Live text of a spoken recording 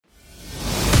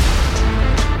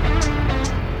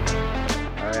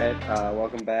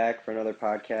Welcome back for another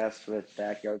podcast with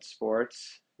Backyard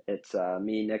Sports. It's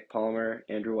me, Nick Palmer,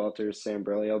 Andrew Walters, Sam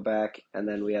Brilio back, and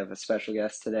then we have a special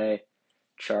guest today,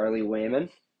 Charlie Wehmann.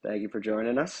 Thank you for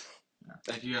joining us.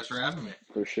 Thank you guys for having me.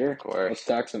 For sure. Of course. Let's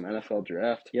talk some NFL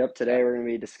draft. Yep, today we're going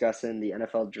to be discussing the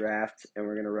NFL draft, and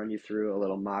we're going to run you through a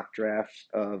little mock draft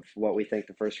of what we think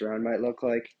the first round might look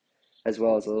like, as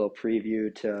well as a little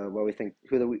preview to what we think,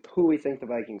 who we think the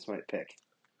Vikings might pick.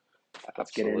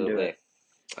 Let's get into it.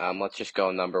 Let's just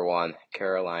go number one,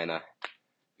 Carolina.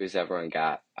 Who's everyone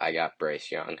got? I got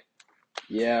Bryce Young.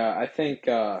 Yeah, I think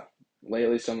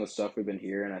lately some of the stuff we've been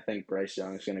hearing, I think Bryce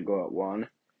Young is going to go at one.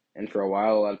 And for a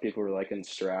while, a lot of people were liking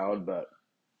Stroud, but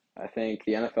I think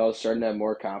the NFL is starting to have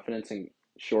more confidence in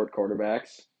short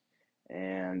quarterbacks,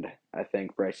 and I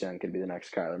think Bryce Young could be the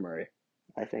next Kyler Murray.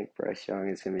 I think Bryce Young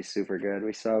is going to be super good.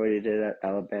 We saw what he did at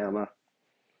Alabama.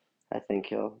 I think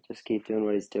he'll just keep doing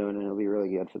what he's doing, and he'll be really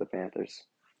good for the Panthers.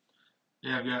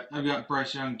 Yeah, I've got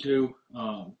Bryce Young too.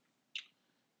 I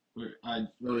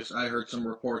heard some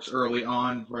reports early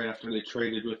on, right after they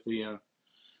traded with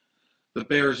the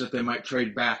Bears, that they might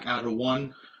trade back out of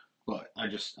one, but I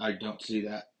don't see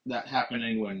that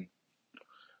happening when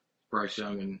Bryce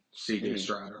Young and C.J.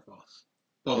 Stroud are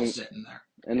both sitting there.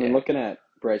 And then looking at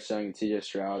Bryce Young and C.J.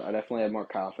 Stroud, I definitely have more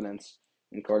confidence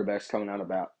in quarterbacks coming out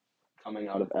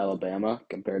of Alabama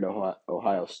compared to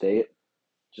Ohio State.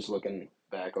 Just looking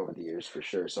back over the years for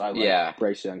sure. So I like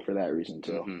Bryce Young for that reason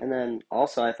too. Mm-hmm. And then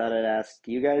also I thought I'd ask,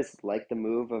 do you guys like the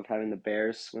move of having the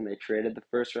Bears when they traded the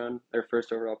first round, their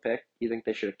first overall pick? Do you think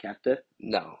they should have kept it?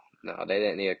 No, they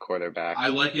didn't need a quarterback. I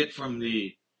like it from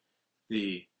the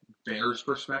Bears'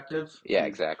 perspective. Yeah,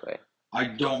 exactly. I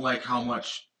don't like how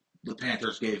much the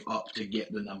Panthers gave up to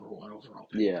get the number one overall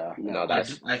pick. Yeah. No,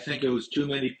 I think it was too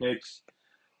many picks.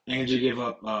 Angie gave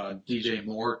up DJ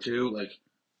Moore too. Like,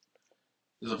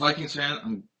 as a Vikings fan,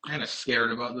 I'm kind of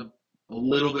a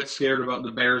little bit scared about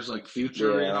the Bears'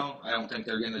 future. Yeah. You know, I don't think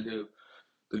they're going to do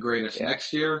the greatest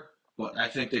next year, but I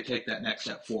think they take that next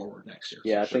step forward next year.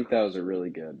 Yeah, I think that was a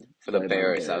really good for the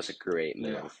Bears. That was a great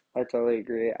move. Yeah. I totally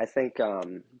agree. I think I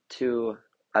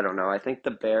don't know. I think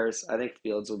the Bears. I think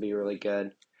Fields will be really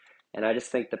good. And I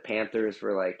just think the Panthers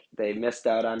were they missed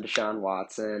out on Deshaun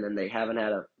Watson, and they haven't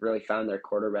really found their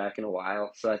quarterback in a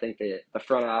while. So I think the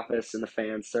front office and the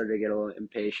fans started to get a little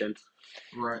impatient.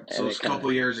 Right. So it's a couple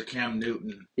years of Cam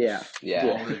Newton. Yeah.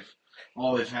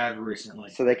 All they've had recently.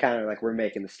 So they kind of we're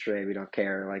making this trade. We don't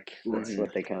care. That's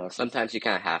what they kind of. Sometimes you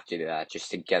kind of have to do that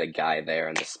just to get a guy there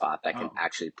in the spot that can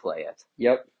actually play it.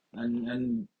 Yep.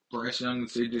 And Bryce Young and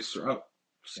C.J. Stroud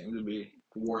seem to be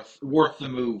worth the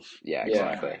move. Yeah,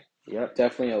 exactly. Yep.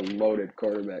 Definitely a loaded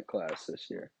quarterback class this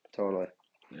year. Totally.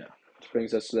 Yeah. Which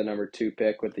brings us to the number 2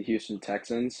 pick with the Houston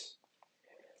Texans.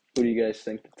 Who do you guys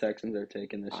think the Texans are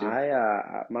taking this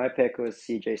year? My pick was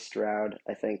C.J. Stroud.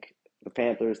 I think the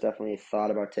Panthers definitely thought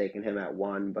about taking him at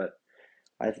 1, but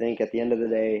I think at the end of the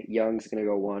day, Young's going to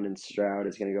go 1 and Stroud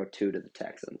is going to go 2 to the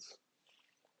Texans.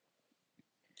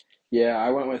 Yeah,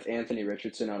 I went with Anthony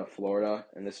Richardson out of Florida,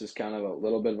 and this is kind of a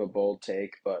little bit of a bold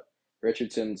take, but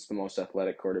Richardson's the most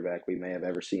athletic quarterback we may have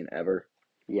ever seen ever.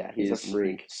 Yeah, he's a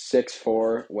freak.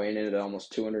 6'4", weighing in at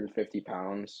almost 250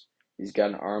 pounds. He's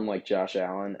got an arm like Josh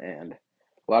Allen, and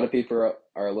a lot of people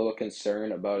are a little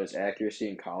concerned about his accuracy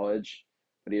in college,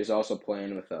 but he was also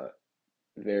playing with a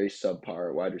very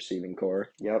subpar wide receiving core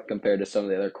compared to some of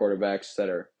the other quarterbacks that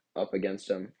are up against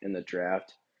him in the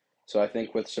draft. So I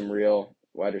think with some real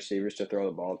wide receivers to throw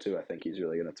the ball to, I think he's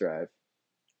really going to thrive.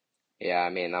 Yeah,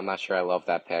 I mean, I'm not sure I love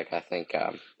that pick. I think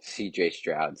C.J.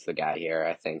 Stroud's the guy here.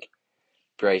 I think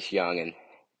Bryce Young and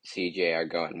C.J. are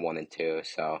going 1 and 2.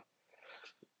 So.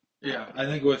 Yeah, I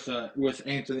think with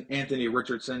Anthony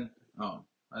Richardson, I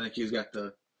think he's got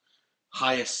the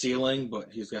highest ceiling,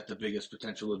 but he's got the biggest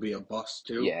potential to be a bust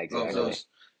too. Yeah, exactly. Of those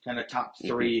kind of top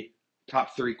three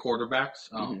quarterbacks.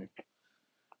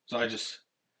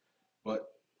 But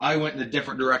I went in a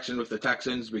different direction with the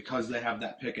Texans because they have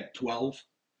that pick at 12.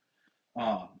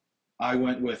 I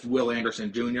went with Will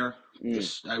Anderson Jr.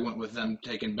 I went with them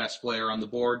taking best player on the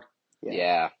board.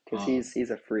 Yeah. Because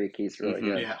he's a freak. He's really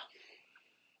good. Yeah.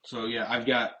 So, I've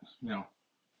got,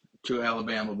 2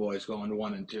 Alabama boys going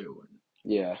 1 and 2.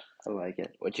 Yeah. I like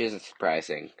it. Which isn't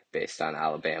surprising based on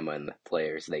Alabama and the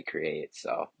players they create.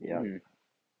 So,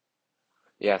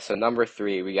 yeah, so number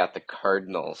 3, we got the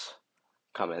Cardinals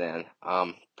coming in.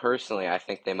 Personally, I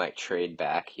think they might trade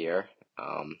back here.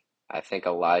 I think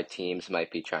a lot of teams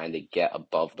might be trying to get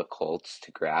above the Colts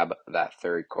to grab that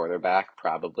third quarterback,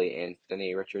 probably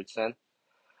Anthony Richardson.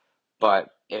 But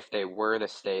if they were to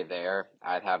stay there,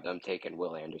 I'd have them taking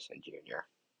Will Anderson Jr.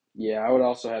 Yeah, I would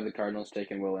also have the Cardinals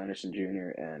taking Will Anderson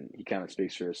Jr., and he kind of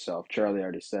speaks for himself. Charlie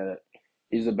already said it.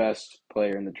 He's the best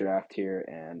player in the draft here,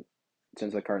 and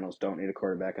since the Cardinals don't need a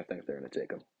quarterback, I think they're going to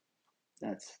take him.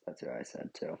 That's what I said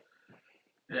too.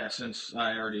 Yeah, since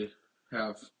I already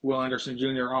have Will Anderson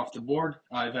Jr. off the board,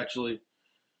 I've actually,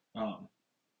 um,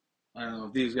 I don't know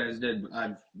if these guys did, but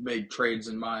I've made trades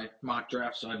in my mock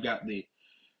draft. So I've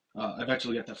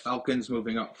actually got the Falcons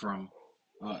moving up from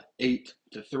 8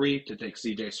 to 3 to take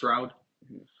C.J. Stroud.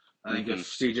 I think Hmm. if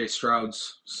C.J.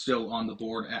 Stroud's still on the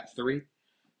board at 3,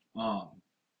 um,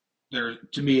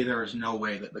 to me there is no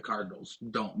way that the Cardinals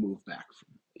don't move back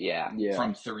Yeah. Yeah,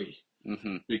 from 3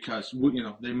 Hmm. because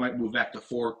they might move back to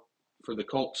 4 for the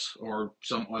Colts or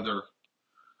some other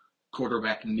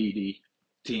quarterback needy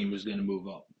team is going to move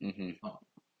up. Hmm. Um,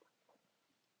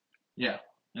 yeah,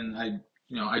 and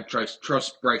I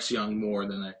trust Bryce Young more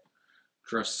than I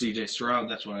trust C.J. Stroud.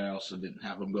 That's why I also didn't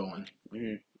have him going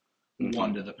hmm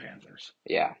 1 to the Panthers.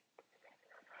 Yeah.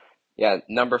 Yeah.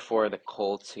 Number 4, the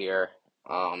Colts here.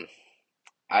 Um,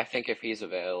 I think if he's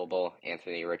available,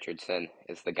 Anthony Richardson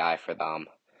is the guy for them.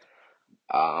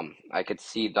 I could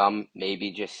see them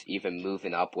maybe just even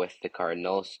moving up with the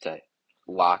Cardinals to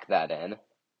lock that in.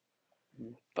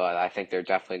 But I think they're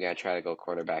definitely going to try to go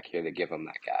quarterback here to give him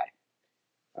that guy.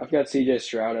 I've got C.J.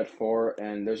 Stroud at 4,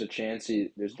 and there's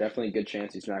definitely a good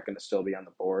chance he's not going to still be on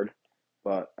the board.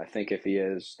 But I think if he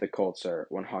is, the Colts are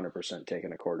 100%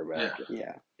 taking a quarterback. Yeah,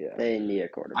 Yeah, Yeah. they need a I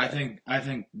quarterback. think I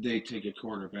think they take a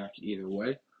quarterback either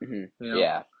way. hmm You know,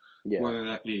 Yeah. Yeah. whether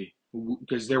that be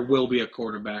because there will be a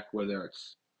quarterback, whether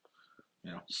it's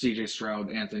C.J.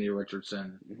 Stroud, Anthony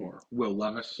Richardson, hmm or Will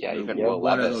Levis. Yeah, even Yep. Will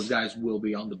One of those Levis. guys will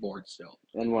be on the board still.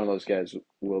 And one of those guys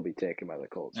will be taken by the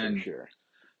Colts for And sure.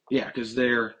 yeah, because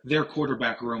their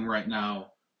quarterback room right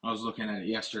now, I was looking at it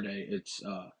yesterday. It's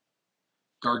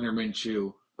Gardner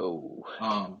Minshew, Oh,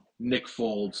 Nick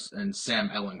Foles, and Sam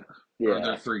Ellinger are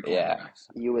their Yeah. 3 yeah. quarterbacks.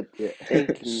 You would Yeah.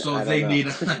 think, So I don't they know. need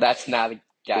That's not a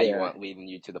guy you Yeah. want leading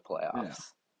you to the yeah.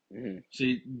 playoffs. hmm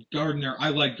See, Gardner, I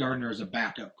like Gardner as a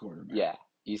backup quarterback. Yeah,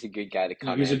 he's a good guy to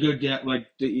come He's a in. good guy.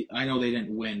 I know they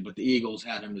didn't win, but the Eagles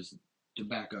had him as the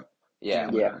backup Yeah.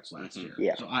 Jalen Yeah. Hurts last Hmm. year.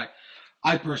 Yeah, So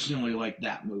I personally like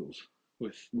that move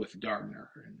with Gardner.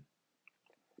 And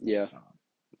Yeah.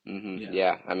 yeah,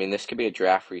 Yeah, I mean, this could be a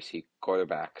draft where you see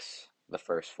quarterbacks the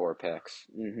first 4 picks.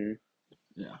 hmm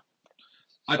yeah.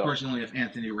 I So, personally have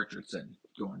Anthony Richardson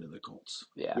going to the Colts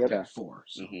yeah. yep, Okay. at 4.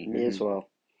 So me as well.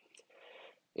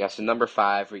 Yeah, so number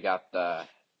 5, we got the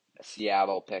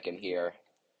Seattle picking here.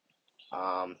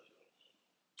 Um,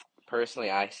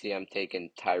 Personally, I see him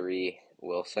taking Tyree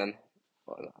Wilson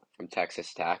from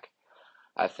Texas Tech.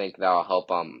 I think that'll help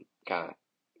them kind of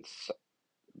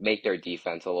make their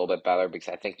defense a little bit better because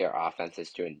I think their offense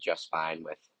is doing just fine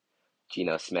with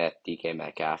Geno Smith, DK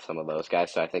Metcalf, some of those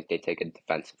guys. So I think they take a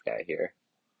defensive guy here.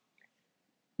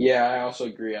 Yeah, I also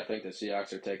agree. I think the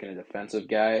Seahawks are taking a defensive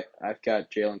guy. I've got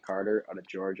Jalen Carter out of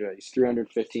Georgia. He's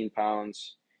 315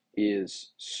 pounds. He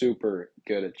is super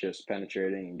good at just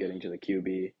penetrating and getting to the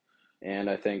QB. And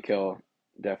I think he'll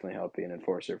definitely help be an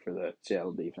enforcer for the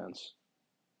Seattle defense.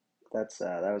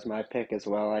 That was my pick as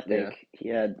well. I Yeah. think he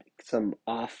had some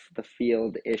off the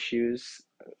field issues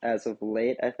as of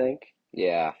late, I think,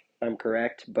 Yeah, if I'm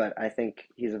correct, but I think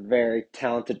he's a very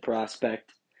talented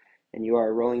prospect, and you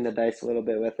are rolling the dice a little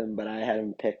bit with him, but I had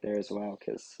him picked there as well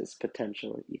because his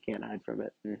potential, you can't hide from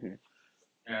it. hmm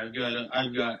yeah,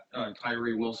 I've got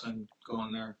Tyree Wilson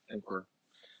going there. I think it's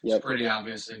Yep. pretty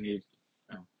obvious they need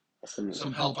Some,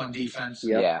 some help on defense.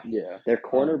 yep. yeah. Yeah. Their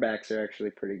Um, cornerbacks are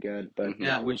actually pretty good, but Hmm.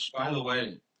 yeah, which by the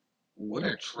way, what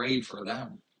a trade for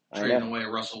them. I Trading know. away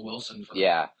Russell Wilson for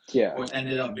Yeah. Yeah. what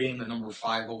ended up being the number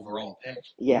 5 overall pick.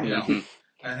 Yeah. You know, Hmm.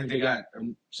 I think they got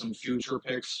some future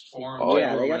picks for him Oh, too, yeah.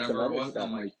 Yeah, or they got some whatever it other was. stuff.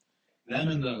 I'm like, them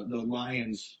and the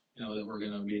Lions, that we're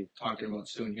going to be talking about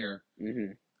soon here.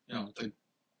 hmm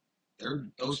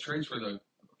Those trades for the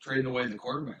trading away the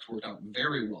quarterbacks worked out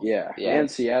very well. Yeah. Yeah. And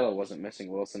Seattle wasn't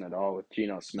missing Wilson at all with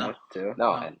Geno No, Smith, too.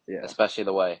 No, no, and Yeah. especially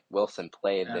the way Wilson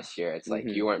played yeah, this year. It's like hmm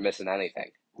you weren't missing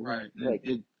anything. right. Like,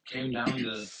 It came down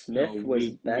to Smith was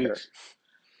better. weeks.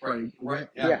 Right.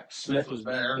 Yeah. Yeah, Smith was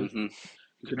better. Hmm.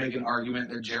 You could make an argument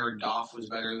that Jared Goff was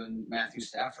better than Matthew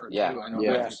Stafford Yeah. too. I know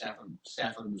Yeah. Matthew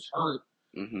Stafford was hurt.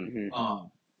 Hmm. hmm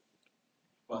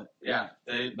But yeah,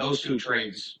 those 2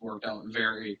 trades worked out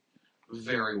very,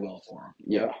 very well for him.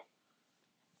 Yeah. yep.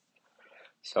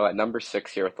 So at number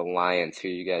 6 here with the Lions, who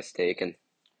you guys taking?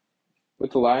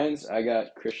 With the Lions, I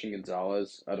got Christian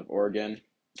Gonzalez out of Oregon.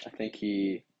 I think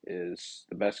he is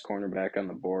the best cornerback on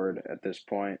the board at this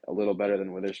point, a little better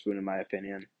than Witherspoon, in my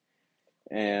opinion.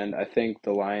 And I think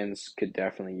the Lions could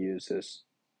definitely use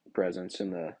presence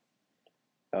in the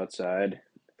outside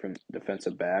from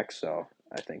defensive back, so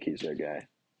I think he's their guy.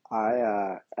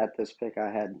 At this pick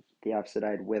I had the opposite.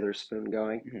 I had Witherspoon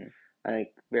going. Mm-hmm. I think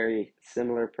very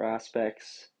similar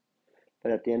prospects,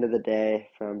 but at the end of the day,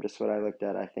 from just what I looked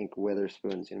at, I think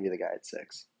Witherspoon's gonna be the guy at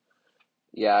 6.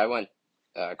 Yeah, I went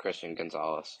Christian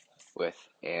Gonzalez with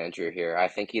Andrew here. I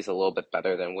think he's a little bit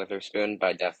better than Witherspoon, but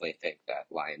I definitely think that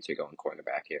Lions are going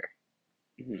cornerback here.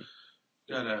 Mm-hmm.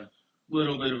 Got a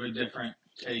little bit of a different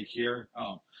take here.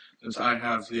 Since I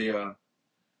have the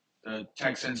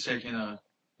Texans taking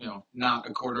not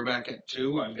a quarterback at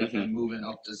 2, I've got them moving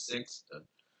up to 6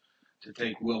 to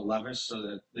take Will Levis so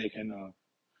that they can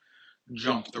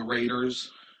jump the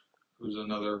Raiders, who's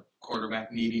another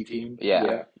quarterback needy team.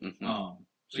 Yeah.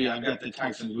 So yeah, I've got the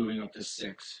Texans moving up to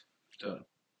 6 to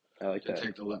I like that.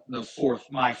 take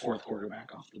my fourth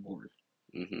quarterback off the board.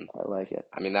 I like it.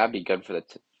 I mean, that'd be good for the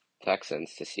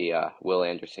Texans to see Will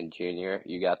Anderson Jr.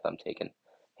 You got them taking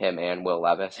him and Will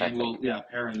Levis. And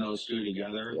pairing those two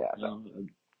together. Yeah.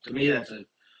 To me, it's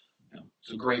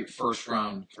a great first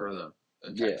round for the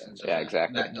Texans. Yeah,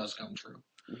 exactly. That does come true.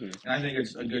 Mm-hmm. And I think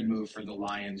it's a good move for the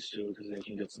Lions too, because they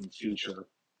can get some future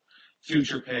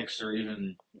picks or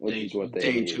even day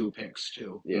 2 picks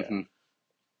too. Yeah.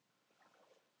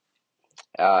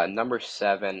 Number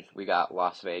 7, we got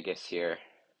Las Vegas here.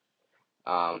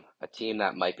 A team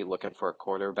that might be looking for a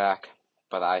quarterback,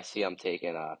 but I see them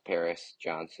taking Paris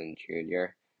Johnson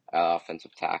Jr.,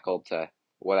 offensive tackle, to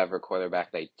whatever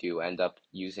quarterback they do end up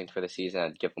using for the season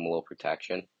and give them a little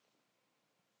protection.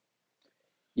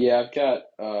 Yeah, I've got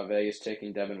Vegas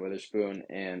taking Devin Witherspoon,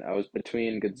 and I was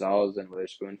between Gonzalez and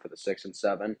Witherspoon for the 6 and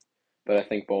 7, but I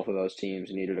think both of those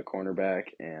teams needed a cornerback,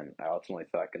 and I ultimately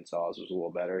thought Gonzalez was a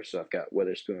little better, so I've got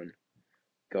Witherspoon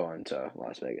going to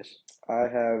Las Vegas. I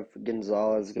have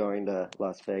Gonzalez going to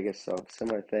Las Vegas, so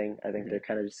similar thing. I think they're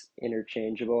kind of just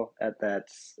interchangeable at that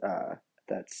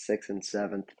 6th and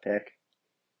 7th pick.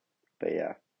 But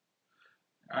yeah,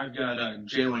 I've got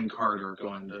Jalen Carter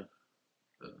going to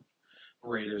the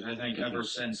Raiders. I think ever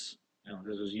since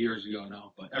this was years ago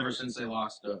now, but ever since they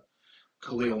lost to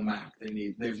Khalil Mack, they've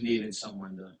needed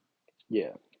someone to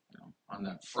on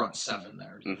that front 7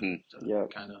 there to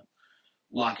kind of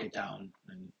lock it down.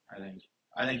 And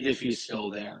I think if he's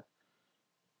still there,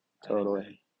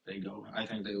 totally. They go. I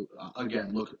think they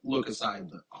again look aside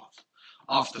the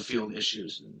off the field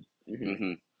issues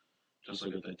and just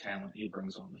look at the talent he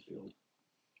brings on the field.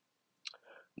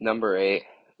 Number 8,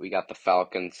 we got the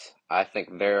Falcons. I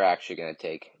think they're actually going to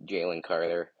take Jalen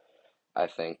Carter. I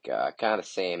think kind of the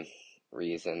same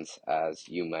reasons as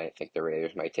you might think the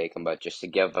Raiders might take him, but just to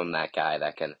give them that guy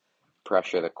that can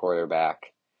pressure the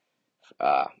quarterback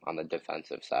on the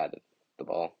defensive side of the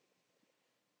ball.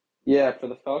 Yeah, for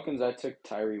the Falcons, I took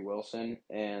Tyree Wilson,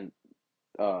 and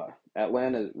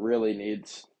Atlanta really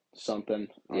needs something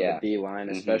on the D line,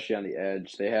 especially on the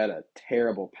edge. They had a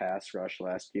terrible pass rush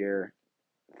last year.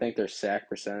 I think their sack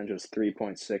percentage was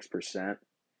 3.6%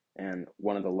 and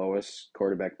one of the lowest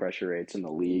quarterback pressure rates in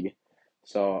the league.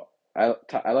 So I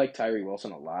like Tyree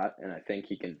Wilson a lot, and I think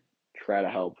he can try to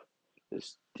help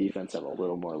this defense have a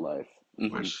little more life.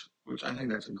 Which I think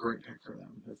that's a great pick for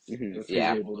them if he's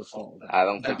able to fall that. I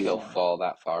don't think he'll fall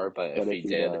that far, but if he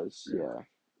did, does, yeah.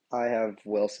 I have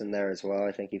Wilson there as well.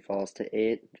 I think he falls to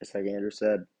 8, just like Andrew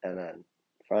said, and then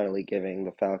finally giving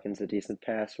the Falcons a decent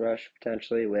pass rush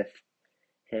potentially with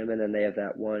him, and then they have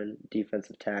that one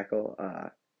defensive tackle,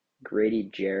 Grady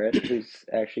Jarrett, who's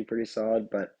actually pretty solid.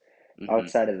 But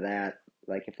outside of that,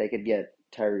 like if they could get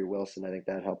Tyree Wilson, I think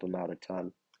that'd help them out a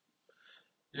ton.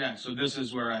 Yeah, so this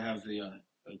is where I have the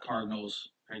Cardinals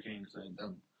picking,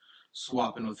 them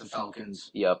swapping with the Falcons.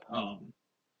 Yep.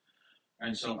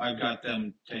 And so I've got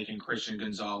them taking Christian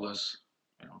Gonzalez,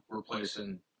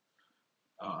 replacing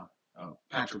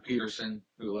Patrick Peterson,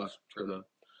 who left for the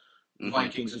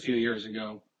Vikings a few years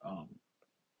ago.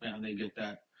 And they get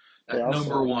that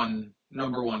number one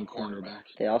cornerback.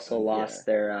 They also lost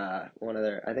their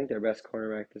I think their best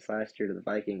cornerback this last year to the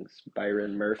Vikings,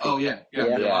 Byron Murphy. Oh yeah,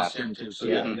 they lost him too. So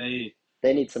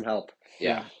they need some help.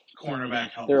 Yeah,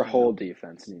 cornerback help. Their whole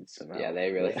defense needs some help. Yeah,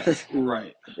 they really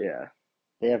right. Yeah,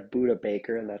 they have Buda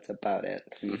Baker, and that's about it.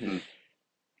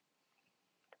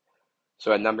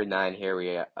 So at number 9 here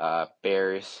we got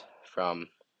Bears from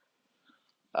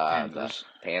the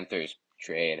Panthers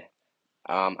trade.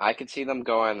 I could see them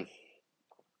going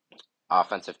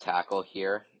offensive tackle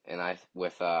here, and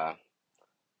with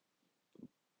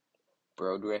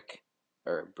Broderick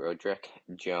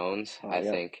Jones. I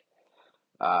think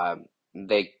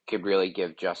they could really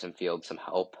give Justin Fields some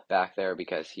help back there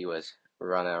because he was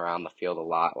running around the field a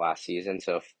lot last season.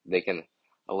 So if they can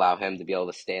allow him to be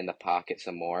able to stay in the pocket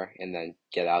some more and then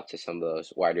get out to some of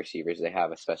those wide receivers they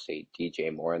have, especially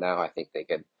DJ Moore now. I think they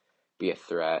could be a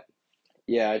threat.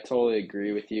 Yeah, I totally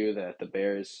agree with you that the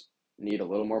Bears need a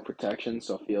little more protection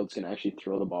so Fields can actually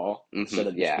throw the ball instead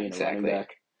of just Yeah, being a running exactly. back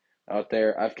out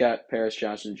there. I've got Paris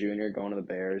Johnson Jr. going to the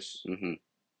Bears.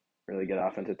 Really good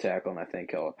offensive tackle, and I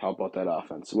think he'll help out that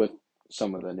offense with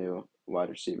some of the new wide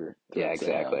receiver Yeah, threats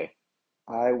they have. exactly.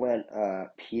 I went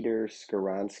Peter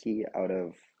Skoronsky out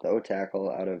of the O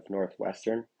tackle out of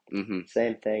Northwestern.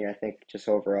 Same thing. I think just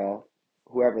overall,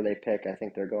 whoever they pick, I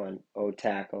think they're going O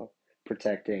tackle,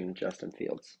 protecting Justin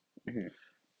Fields.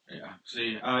 Yeah.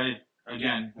 See, I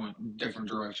again went different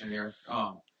direction here.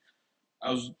 I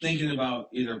was thinking about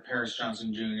either Paris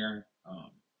Johnson Jr.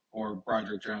 Or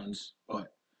Broderick Jones, but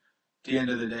at the end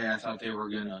of the day, I thought they were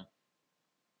gonna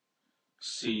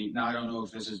see. Now I don't know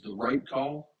if this is the right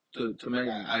call to make.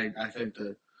 I think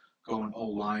the going O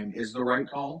line is the right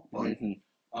call, but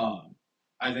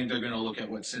I think they're gonna look at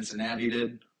what Cincinnati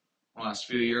did the last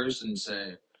few years and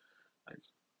say, like,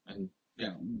 and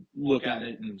yeah, look at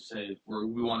it and say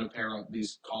we want to pair up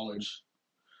these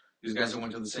guys that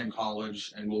went to the same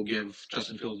college, and we'll give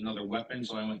Justin Fields another weapon.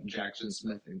 So I went Jackson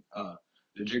Smith and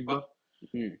the Jigba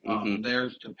there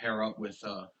to pair up with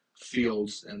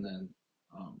Fields and then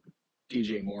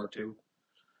DJ Moore too.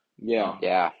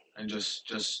 Yeah. And just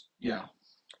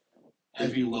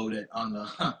heavy load it on the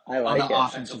I on like the it.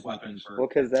 offensive weapon for. Well,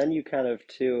 because then you kind of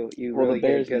Well, really the get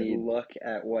a Bears good need- look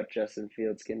at what Justin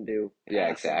Fields can do. Yeah,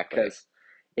 exactly. Because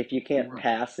if you can't Right.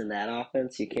 pass in that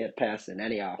offense, you can't pass in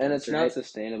any offense. And it's right? not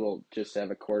sustainable just to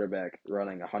have a quarterback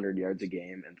running 100 yards a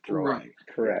game and throwing. Right.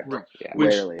 Correct. Right. Yeah.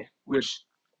 Rarely. Which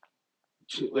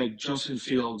like Justin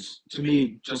Fields, to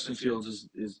me, Justin Fields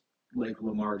is like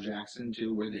Lamar Jackson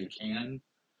too, where they can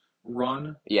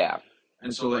run. Yeah.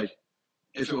 And so like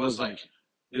if it was like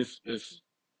if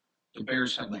the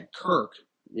Bears had like Kirk,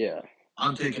 Yeah.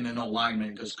 I'm taking an O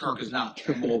lineman because Kirk is not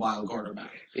a mobile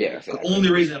quarterback. Yeah, exactly. The only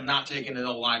reason I'm not taking an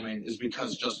O lineman is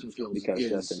because Justin Fields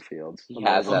Justin Fields. He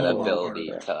has that mobile ability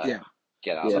quarterback. to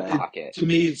get out of the pocket. To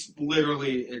me, it's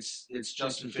literally it's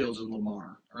Justin Fields and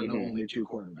Lamar are the only two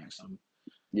quarterbacks.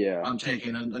 I'm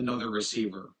taking another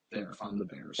receiver there if I'm the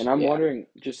Bears. And I'm wondering,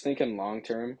 just thinking long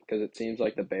term, because it seems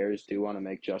like the Bears do want to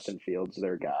make Justin Fields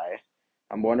their guy.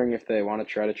 I'm wondering if they want to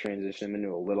try to transition him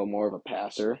into a little more of a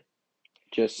passer,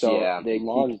 just so they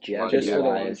longevity, just for the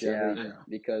wise, longevity.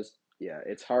 Because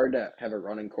it's hard to have a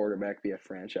running quarterback be a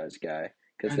franchise guy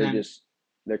because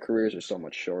their careers are so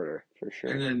much shorter, for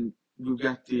sure. And then we've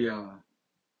got the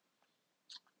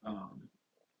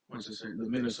the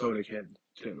Minnesota kid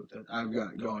too that I've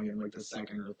got going in like the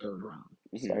second or third round.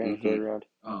 Second or third round.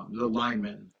 The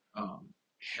lineman.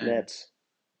 Schmitz.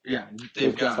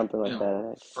 They've got something like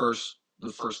that.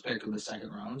 The first pick of the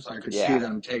second round, so I could see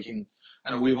them taking.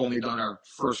 I know we've only done our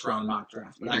first round mock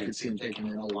draft, but I could see them taking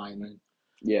an alignment.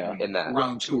 In that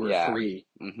round 2 or 3.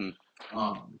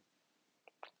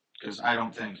 Because I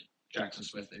don't think Jackson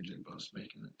Smith AJ is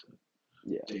making it to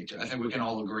day 2. I think we can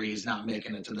all agree he's not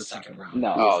making it to the second round.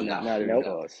 No, not even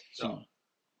close. So,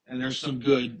 and there's some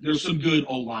good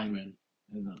O linemen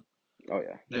in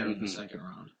the second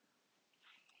round.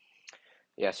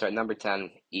 Yeah, so at number 10,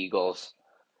 Eagles.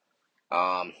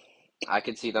 I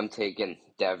could see them taking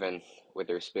Devin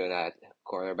Witherspoon at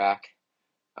cornerback.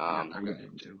 I've got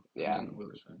him too. Yeah.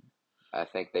 I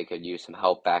think they could use some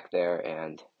help back there,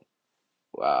 and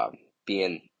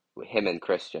being him and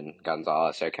Christian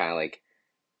Gonzalez are kind of like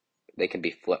they can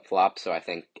be flip-flops, so I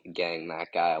think getting that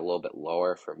guy a little bit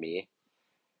lower for me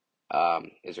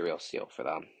is a real steal for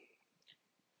them.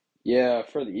 Yeah,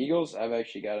 for the Eagles, I've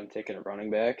actually got him taking a running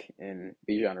back in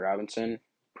Bijan Robinson.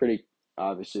 Pretty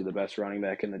obviously the best running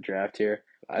back in the draft here.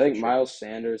 I think Miles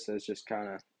Sanders has just kind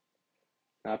of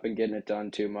not been getting it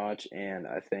done too much, and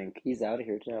I think he's out of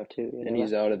here now too. And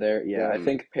he's out of there. Yeah, I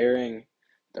think pairing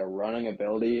the running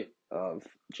ability of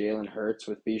Jalen Hurts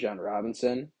with Bijan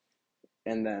Robinson,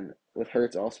 and then with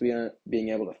Hurts also being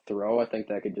able to throw, I think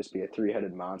that could just be a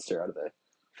three-headed monster out of the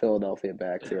Philadelphia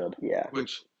backfield. Yeah.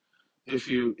 Which, if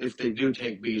they do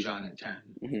take Bijan at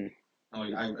 10,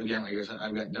 like I said,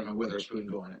 I've got Devin Witherspoon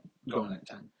going at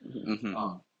 10.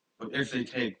 But if they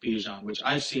take Bijan, which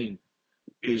I've seen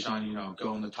Bijan,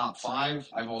 go in the top 5,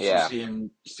 I've also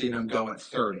seen him go at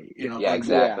 30.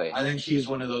 Exactly. I think he's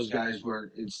one of those guys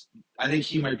where I think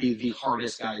he might be the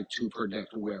hardest guy to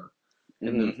predict where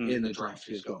in the draft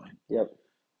he's going. Yep.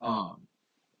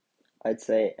 I'd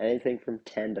say anything from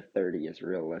 10 to 30 is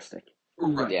realistic.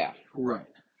 Right. Yeah. Right.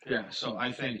 Yeah. So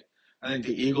I think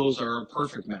the Eagles are a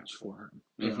perfect match for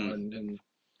him. And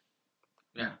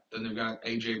then they've got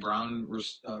AJ Brown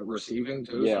receiving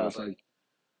too. Yeah. So it's like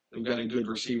They've got a good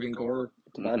receiving core.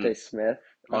 Devontae Smith,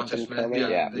 up Devonta and Smith, coming. yeah,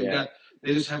 Yeah. Yeah.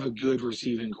 they just have a good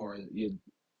receiving core.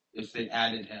 If they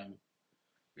added him,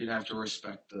 you'd have to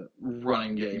respect the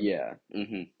running game Yeah,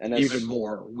 hmm and even that's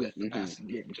more with the hmm passing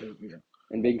game too. Yeah.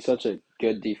 and being such a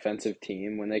good defensive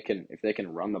team, when if they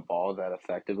can run the ball that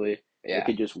effectively, they Yeah.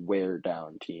 could just wear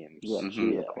down teams. Yeah, hmm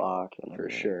chew the Yeah, clock and for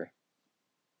everything. sure.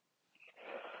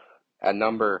 At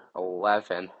number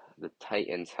 11, the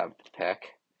Titans have the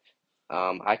pick.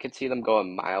 I could see them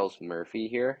going Miles Murphy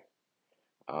here,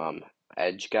 um,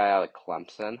 edge guy out of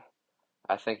Clemson.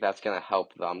 I think that's going to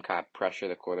help them kind of pressure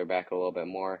the quarterback a little bit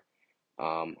more.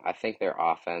 I think their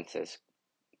offense is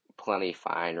plenty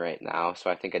fine right now, so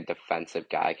I think a defensive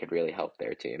guy could really help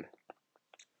their team.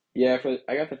 Yeah,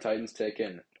 I got the Titans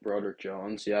taking Broderick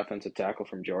Jones, the offensive tackle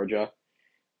from Georgia,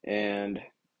 and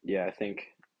yeah,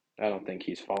 I don't think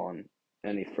he's fallen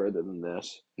any further than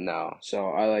this. No. So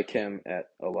I like him at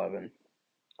 11.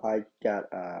 I got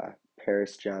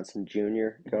Paris Johnson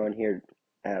Jr. going here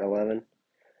at 11.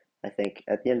 I think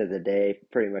at the end of the day,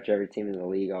 pretty much every team in the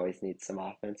league always needs some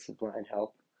offensive line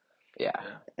help. Yeah.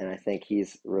 Yeah. And I think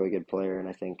he's a really good player, and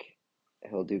I think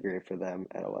he'll do great for them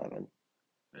at 11.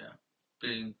 Yeah.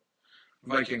 Being a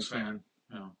Vikings fan,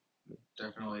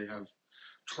 definitely have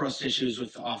trust issues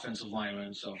with the offensive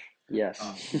linemen. So Yes.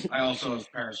 I also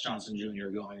have Paris Johnson Jr.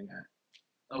 going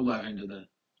at 11 to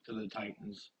the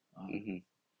Titans. hmm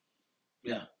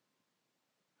Yeah.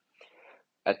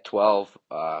 At 12,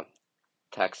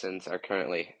 Texans are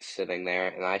currently sitting there,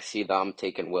 and I see them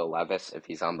taking Will Levis if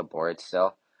he's on the board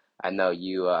still. I know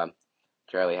you,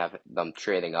 Charlie, have them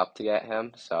trading up to get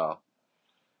him,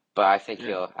 but I think Yeah.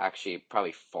 he'll actually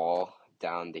probably fall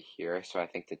down to here, so I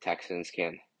think the Texans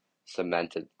can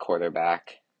cement a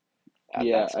quarterback at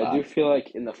Yeah, that I do spot. feel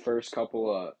like in the first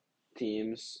couple of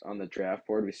teams on the draft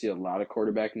board, we see a lot of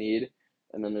quarterback need,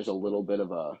 and then there's a little bit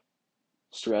of a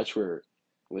stretch where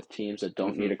with teams that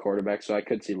don't hmm need a quarterback. So I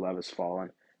could see Levis falling.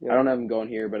 I Yep. don't have him going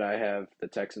here, but I have the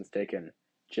Texans taking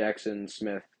Jackson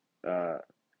Smith, uh,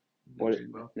 what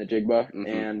Najigba, hmm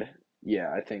and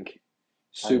yeah, I think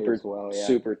I do as super well, yeah.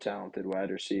 super talented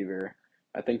wide receiver.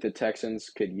 I think the Texans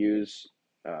could use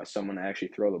someone to actually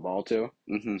throw the ball to,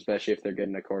 hmm especially if they're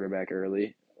getting a quarterback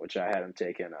early, which I had him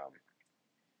taking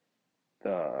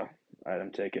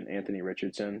Anthony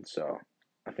Richardson. So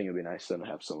I think it'd be nice then to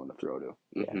have someone to throw to.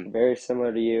 Yeah, hmm very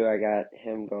similar to you. I got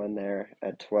him going there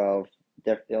at 12.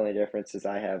 The only difference is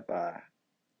I have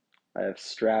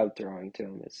Stroud throwing to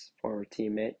him, his former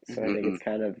teammate. So I think hmm it's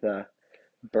kind of the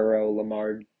Burrow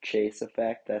Lamar Chase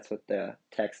effect. That's what the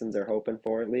Texans are hoping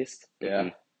for, at least. hmm Yeah,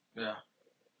 Yeah.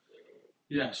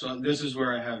 Yeah. So this is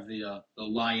where I have the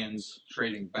Lions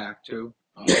trading back to.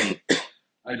 hmm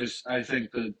I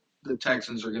think the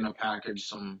Texans are going to package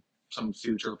some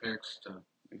future picks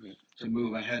hmm to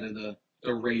move ahead of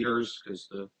the Raiders because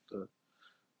the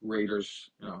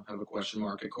Raiders have a question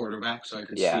mark at quarterback. So I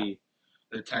could Yeah. see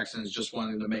the Texans just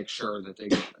wanting to make sure that they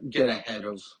get ahead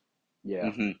of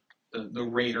yeah, hmm the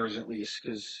Raiders at least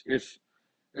because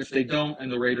if they don't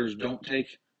and the Raiders don't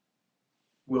take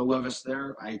Will Levis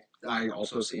there, I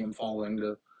also see him falling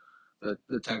to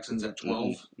the Texans at hmm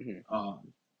 12. hmm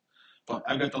Um, but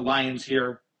I've got the Lions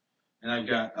here, and I've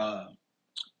got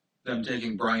them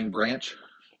taking Brian Branch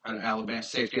out of Alabama,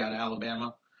 safety out of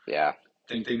Alabama. Yeah. I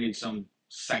think they need some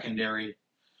secondary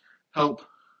help.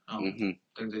 hmm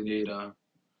I think they need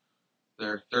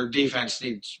their defense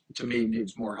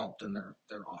needs more help than their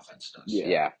offense does. yeah.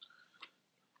 Yeah.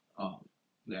 Um,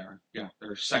 their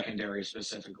secondary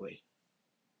specifically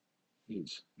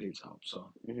needs help.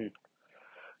 So hmm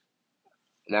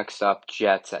Next up,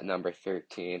 Jets at number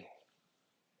 13.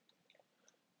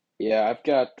 Yeah, I've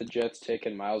got the Jets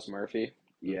taking Miles Murphy,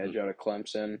 the hmm edge out of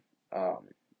Clemson. Um,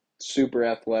 Super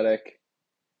athletic.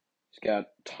 He's got a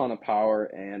ton of power,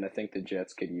 and I think the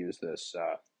Jets could use this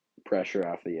pressure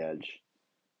off the edge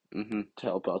hmm to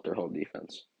help out their whole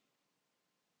defense.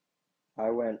 I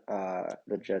went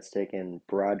the Jets taking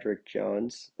Broderick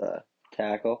Jones, the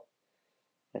tackle.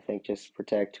 I think just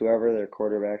protect whoever their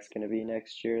quarterback's going to be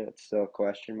next year. That's still a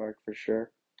question mark for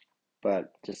sure.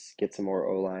 But just get some more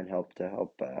O-line help to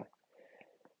help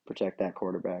protect that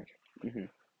quarterback. hmm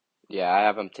Yeah, I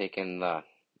have him taking the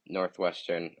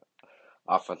Northwestern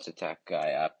offensive attack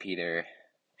guy, Peter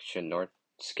Shinorski.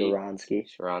 Skoronski.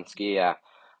 Sharansky, yeah.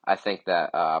 I think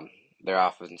that their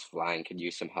offensive line could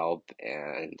use some help,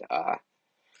 and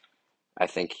I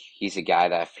think he's a guy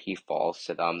that if he falls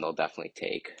to them, they'll definitely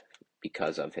take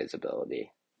because of his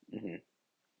ability. hmm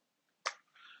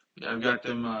yeah, I've got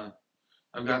them.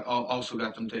 Also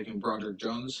got them taking Broderick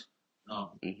Jones.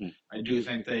 Um, hmm I do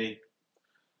think they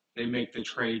make the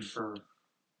trade for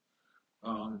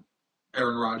um,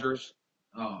 Aaron Rodgers,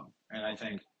 and I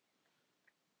think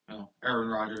Aaron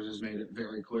Rodgers has made it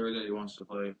very clear that he wants to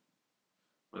play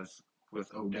with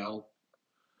Odell.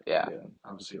 Yeah. Yeah.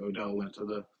 Obviously, Odell went to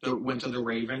the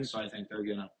Ravens, so I think they're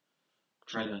gonna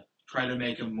try to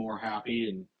make him more happy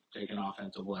and take an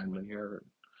offensive lineman here.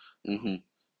 hmm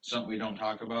Something we don't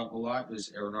talk about a lot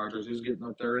is Aaron Rodgers is getting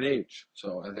up there in age,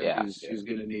 so I think Yeah. he's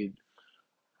going to need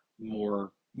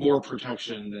more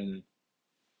protection than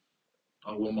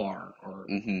a Lamar or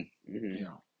hmm Hmm.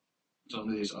 some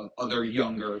of these other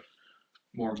younger,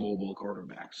 more mobile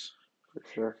quarterbacks. For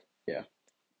sure. Yeah.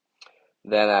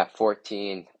 Then at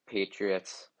 14,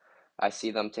 Patriots. I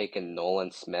see them taking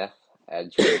Nolan Smith,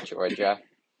 edge for Georgia.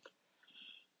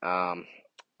 Um,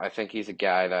 I think he's a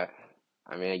guy that,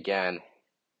 I mean, again,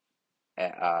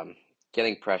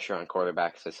 getting pressure on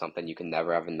quarterbacks is something you can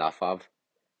never have enough of,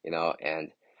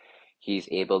 and he's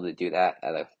able to do that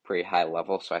at a pretty high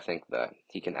level. So I think that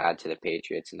he can add to the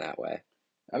Patriots in that way.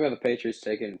 I've got the Patriots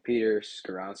taking Peter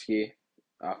Skoronsky,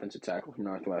 offensive tackle from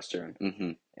Northwestern,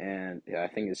 hmm and yeah, I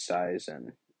think his size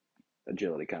and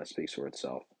agility kind of speaks for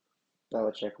itself.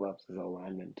 Belichick loves his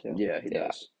O-lineman too. Yeah, he Yeah.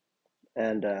 does.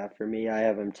 And for me, I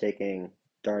have him taking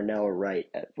Darnell Wright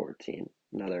at 14,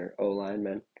 another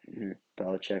O-lineman. Hmm.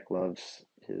 Belichick loves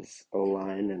his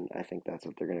O-line, and I think that's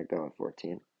what they're going to go at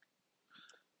 14.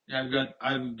 Yeah,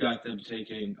 I've got them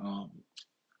taking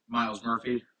Miles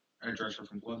Murphy, edge rusher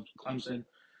from Clemson.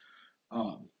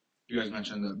 Um, you guys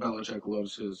mentioned that Belichick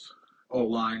loves his O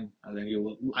line. I think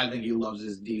he loves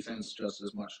his defense just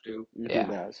as much too. He Yeah.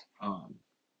 does. Um,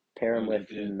 Pair you him look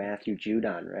with at Matthew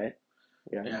Judon, right?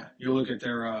 Yeah. you look at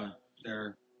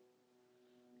their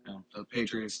the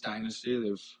Patriots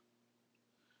dynasty.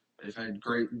 They've had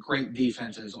great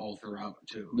defenses all throughout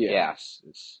too. Yeah. Yeah.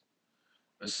 It's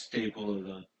a staple of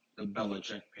the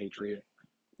Belichick Patriot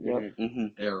Yep. Hmm. hmm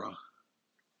era.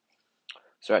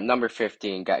 So at number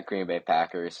 15, got Green Bay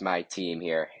Packers, my team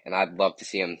here, and I'd love to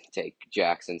see him take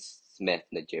Jackson Smith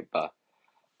Najibba.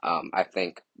 I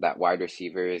think that wide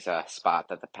receiver is a spot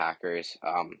that the Packers,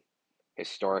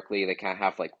 historically, they kind of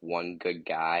have like one good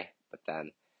guy, but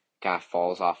then kind of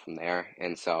falls off from there.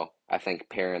 And so I think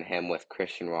pairing him with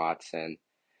Christian Watson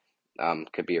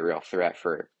could be a real threat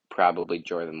for probably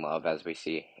Jordan Love as we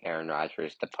see Aaron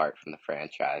Rodgers depart from the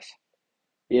franchise.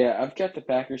 Yeah, I've got the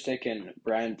Packers taking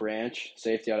Brian Branch,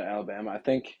 safety out of Alabama. I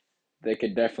think they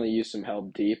could definitely use some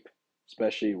help deep,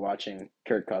 especially watching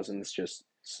Kirk Cousins just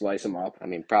slice them up, I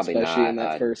mean, probably especially in not.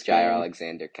 that first Jair game.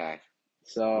 Alexander kind of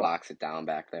So locks it down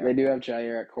back they there. do have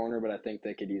Jair at corner, but I think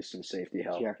they could use some safety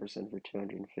help. Jefferson for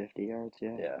 250 yards.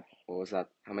 Yeah. Yeah. What was that?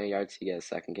 How many yards did he get his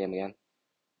second game again?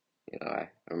 I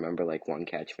remember like one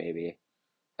catch maybe.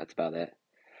 That's about it.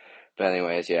 But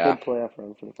anyways, yeah. Good playoff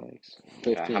run for the Vikes.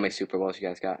 How many 15. Super Bowls you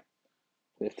guys got?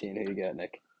 15. Who you got,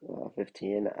 Nick?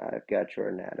 15, I've got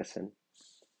Jordan Addison.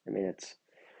 I mean, it's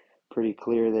pretty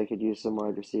clear they could use some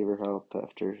wide receiver help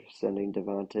after sending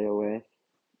Devontae away.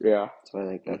 Yeah. So I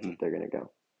think that's hmm what they're going to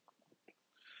go.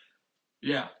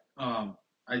 Yeah,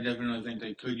 I definitely think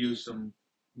they could use some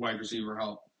wide receiver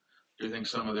help. Do you think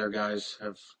some of their guys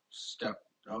have stepped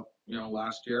up,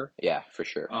 last year? Yeah, for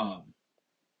sure.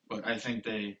 But I think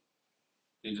they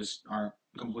just aren't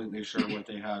completely sure what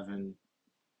they have in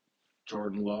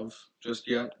Jordan Love just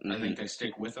yet. I hmm think they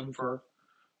stick with him for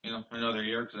another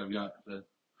year because I've got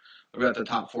the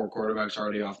top four quarterbacks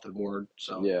already off the board,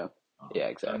 so Yeah. Yeah,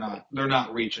 they're exactly.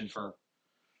 not reaching for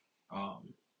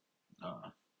um,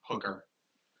 Hooker.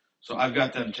 So I've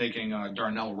got them taking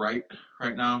Darnell Wright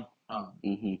right now.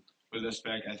 hmm With this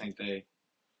pick, I think they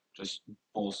just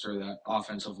bolster that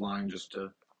offensive line just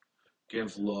to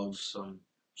give Love some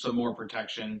more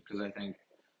protection because I think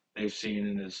they've seen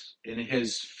in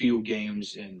his few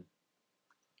games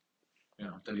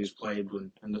that he's played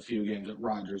in the few games that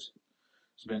Rodgers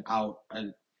has been out.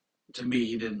 To me,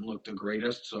 he didn't look the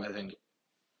greatest, so I think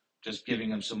just giving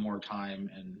him some more time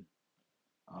and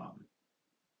um,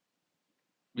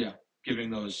 yeah, giving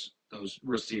those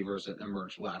receivers that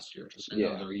emerged last year just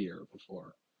Yeah. another year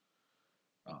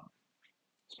uh,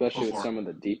 Especially with before. some of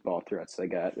the deep ball threats they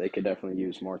got. They could definitely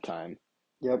use more time.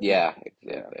 Yep. Yeah,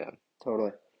 Yeah. exactly. Yeah.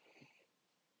 Totally.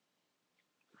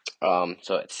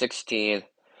 So at 16,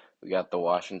 we got the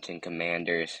Washington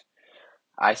Commanders.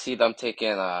 I see them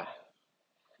taking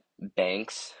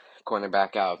Banks,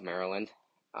 cornerback out of Maryland.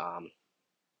 Um,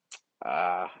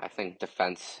 I think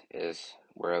defense is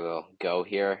where they'll go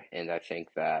here, and I think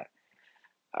that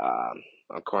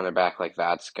a cornerback like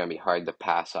that's going to be hard to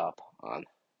pass up on.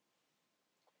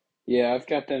 Yeah, I've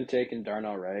got them taking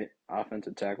Darnell Wright,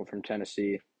 offensive tackle from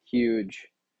Tennessee. Huge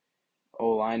O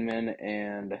lineman,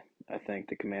 and I think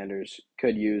the Commanders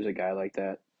could use a guy like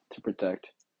that to protect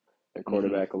their Hmm.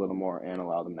 quarterback a little more and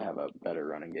allow them to have a better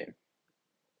running game.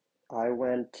 I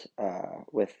went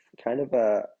with kind of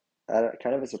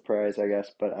a surprise, I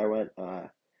guess, but I went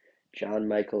John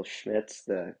Michael Schmitz,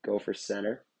 the Gopher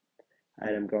center. I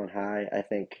had Mm. him going high. I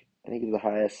think he's the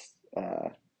highest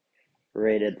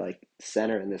rated like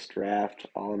center in this draft,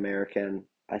 All American.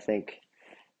 I think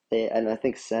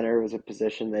center was a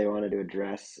position they wanted to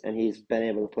address, and he's been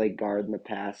able to play guard in the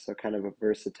past, so kind of a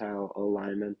versatile O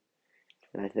lineman.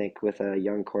 And I think with a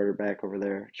young quarterback over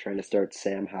there trying to start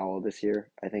Sam Howell this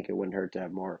year, I think it wouldn't hurt to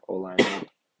have more O line help.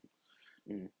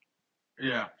 Mm.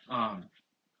 Yeah,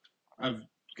 I've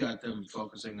got them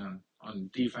focusing on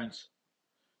defense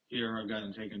here. I've got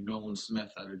them taking Nolan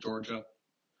Smith out of Georgia.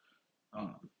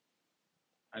 Um,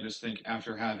 I just think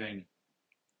after having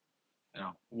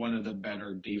one of the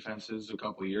better defenses a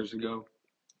couple of years ago,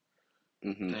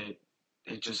 Hmm. they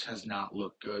it just has not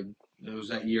looked good. It was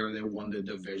that year they won the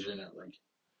division at like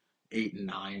 8 and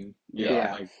 9. Yeah, Yeah.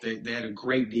 Yeah, like they had a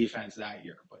great defense that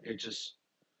year, but it just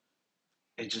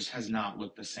has not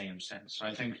looked the same since. So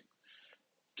I think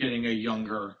getting a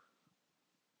younger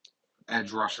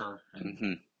edge rusher and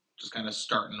Hmm. just kind of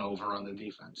starting over on the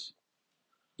defense.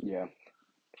 Yeah.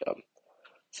 Yep.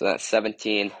 So that's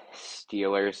 17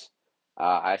 Steelers.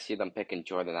 I see them picking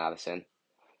Jordan Addison,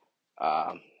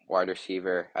 wide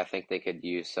receiver. I think they could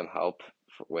use some help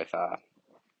with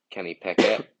Kenny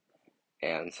Pickett.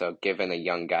 And so, given a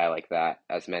young guy like that,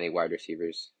 as many wide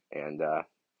receivers and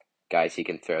guys he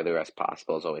can throw the rest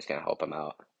possible is always going to help him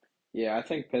out. Yeah, I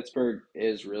think Pittsburgh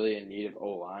is really in need of O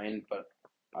line, but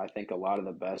I think a lot of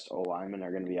the best O linemen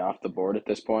are going to be off the board at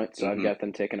this point. So I've Hmm. got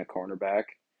them taking a cornerback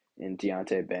in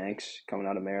Deontay Banks coming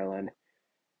out of Maryland.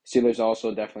 Steelers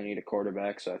also definitely need a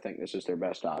quarterback, so I think this is their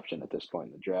best option at this point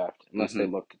in the draft, unless they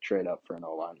Hmm. look to trade up for an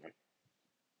O lineman.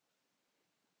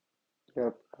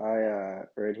 yep. I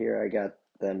right here I got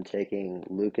them taking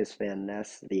Lucas Van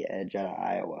Ness, the edge out of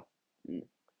Iowa. Mm.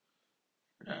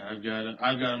 Yeah,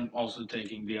 I've got him also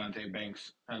taking Deontay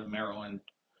Banks out of Maryland.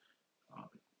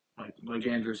 Um, like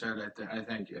Andrew said, I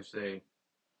think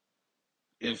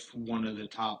if one of the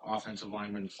top offensive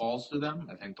linemen falls to them,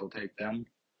 I think they'll take them.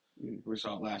 Mm. We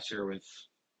saw it last year with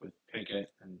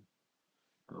Pickett and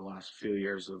the last few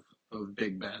years of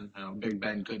Big Ben. Big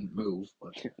Ben couldn't move,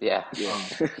 but Yeah. Yeah.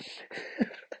 um,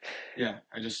 yeah,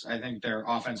 I think their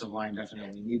offensive line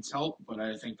definitely needs help, but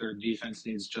I think their defense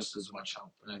needs just as much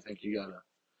help. And I think you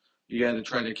gotta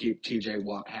try to keep T.J.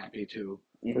 Watt happy too.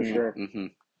 For Hmm. sure. Hmm.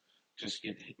 Just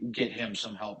get him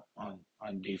some help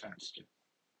on defense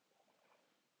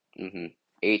too. Hmm.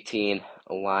 18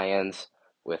 Lions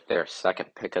with their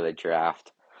second pick of the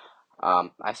draft.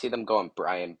 I see them going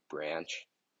Brian Branch,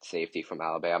 safety from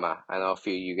Alabama. I know a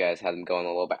few of you guys had him going a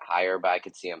little bit higher, but I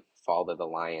could see him fall to the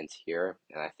Lions here.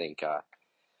 And I think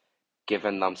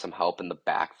giving them some help in the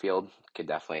backfield could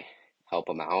definitely help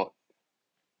them out.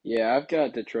 Yeah, I've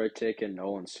got Detroit taking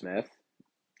Nolan Smith,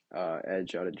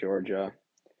 edge out of Georgia.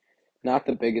 Not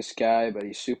the biggest guy, but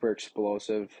he's super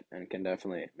explosive and can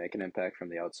definitely make an impact from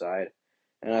the outside.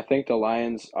 And I think the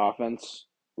Lions' offense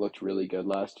looked really good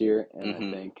last year, and I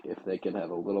Hmm. think if they could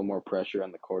have a little more pressure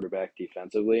on the quarterback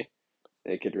defensively,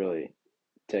 they could really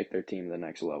take their team to the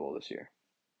next level this year.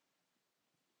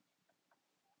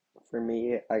 For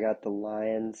me, I got the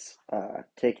Lions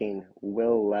taking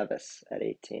Will Levis at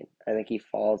 18. I think he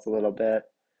falls a little bit,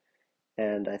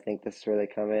 and I think this is where they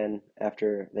come in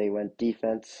after they went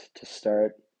defense to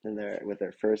start in their with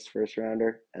their first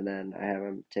rounder, and then I have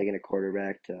them taking a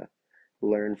quarterback to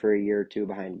learn for a year or two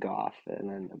behind Goff, and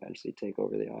then eventually take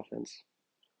over the offense.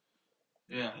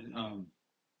 Yeah,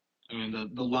 I mean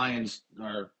the Lions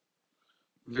are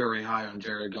very high on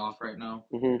Jared Goff right now.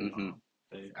 Hmm. Hmm.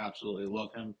 They absolutely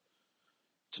love him.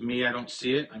 To me, I don't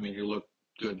see it. I mean, he looked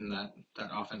good in that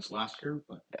offense last year,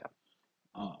 but Yeah.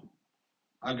 um,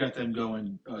 I've got them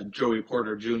going Joey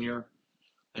Porter Jr.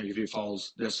 I think if he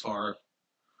falls this far,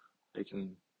 they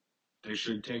can they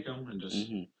should take him and just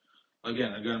Hmm.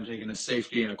 again I've got him taking a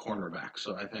safety and a cornerback.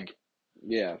 So I think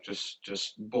Yeah.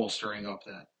 just bolstering up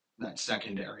that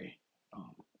secondary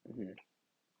um, Hmm.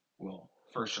 will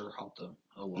for sure help them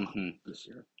a lot Hmm. this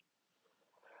year.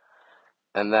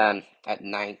 And then at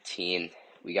 19,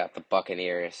 we got the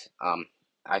Buccaneers.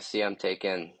 I see them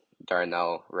taking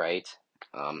Darnell Wright,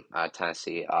 out of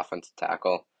Tennessee, offensive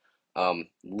tackle.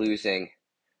 Losing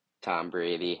Tom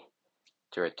Brady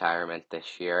to retirement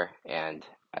this year, and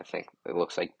I think it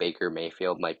looks like Baker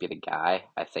Mayfield might be the guy.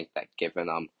 I think that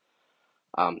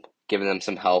um, giving them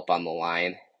some help on the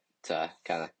line to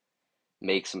kind of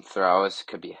make some throws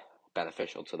could be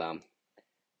beneficial to them.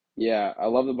 Yeah, I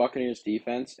love the Buccaneers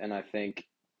defense, and I think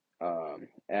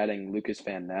adding Lucas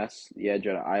Van Ness, the edge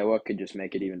out of Iowa, could just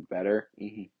make it even better,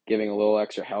 Hmm. giving a little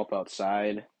extra help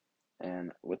outside.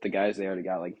 And with the guys they already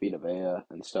got, like Vita Vea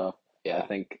and stuff, I Yeah.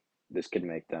 think this could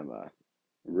make them a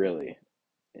really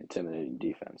intimidating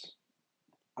defense.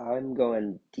 I'm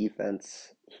going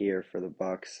defense here for the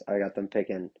Bucks. I got them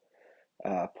picking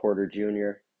Porter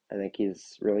Jr. I think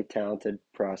he's really talented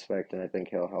prospect, and I think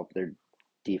he'll help their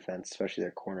defense, especially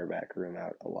their cornerback room,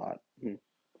 out a lot. Mhm.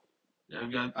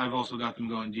 Yeah, I've also got them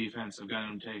going defense. I've got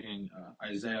them taking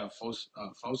Isaiah Foskey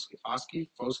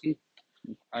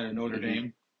out of Notre Hmm.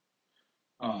 Dame.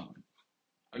 Um,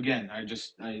 again, I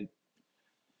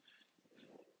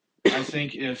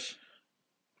think if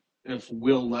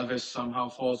Will Levis somehow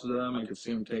falls to them, I could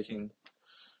see him taking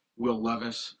Will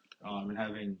Levis and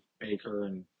having Baker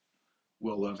and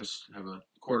Will Levis have a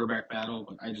quarterback battle.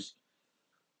 But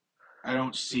I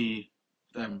don't see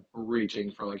them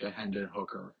reaching for like a Hendon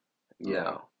Hooker Yeah,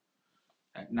 No.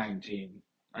 at 19.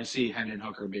 I see Hendon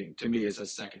Hooker being, to me, as a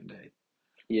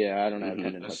yeah, I don't have Hmm.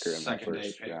 Hendon Hooker in my second day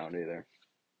first pick. round either.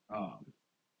 Um,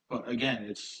 but again,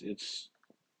 it's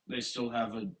they still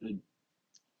have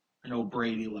I know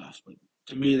Brady left, but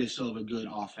to me, they still have a good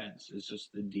offense. It's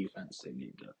just the defense they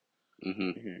need Hmm.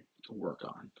 Hmm. to work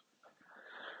on.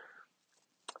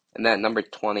 And then number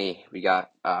 20, we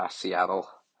got Seattle.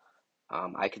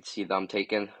 I could see them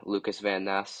taking Lucas Van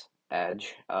Ness,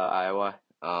 edge, Iowa.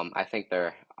 I think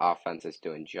their offense is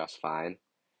doing just fine.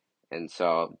 And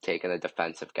so taking a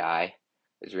defensive guy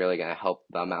is really going to help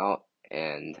them out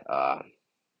and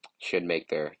should make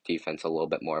their defense a little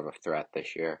bit more of a threat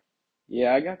this year.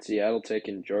 Yeah, I got Seattle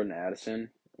taking Jordan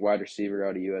Addison, wide receiver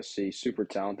out of USC, super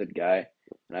talented guy,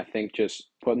 and I think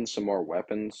just putting some more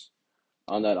weapons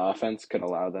on that offense could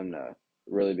allow them to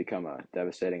really become a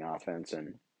devastating offense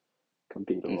and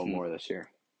compete a little Hmm. more this year.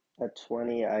 At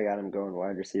 20, I got him going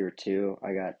wide receiver too.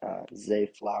 I got Zay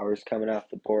Flowers coming off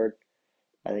the board.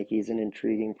 I think he's an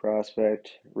intriguing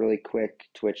prospect, really quick,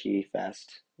 twitchy,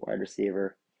 fast wide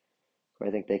receiver. Who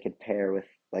I think they could pair with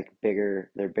like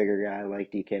their bigger guy like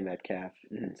DK Metcalf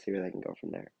Mhm. and see where they can go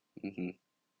from there. Hmm.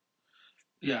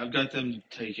 Yeah, I've got them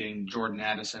taking Jordan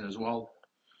Addison as well.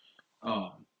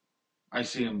 Um, I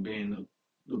see him being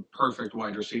the perfect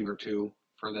wide receiver too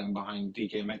for them behind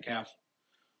DK Metcalf.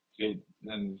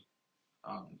 Then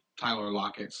Tyler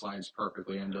Lockett slides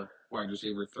perfectly into wide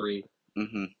receiver three,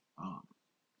 Hmm. um,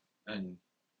 and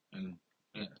and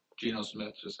yeah, Geno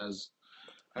Smith just has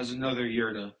another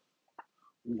year to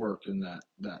work in that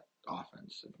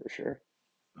offense. For sure.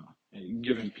 And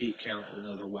giving Pete Carroll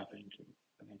another weapon too,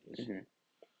 I think Mhm.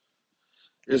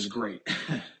 is great.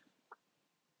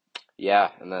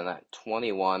 Yeah, and then at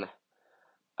 21,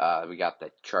 we got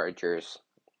the Chargers.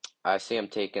 I see them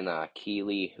taking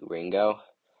Keely Ringo,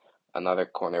 another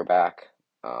cornerback.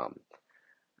 Um,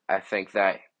 I think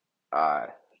that uh,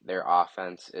 their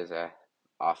offense is a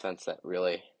offense that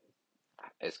really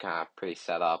is kind of pretty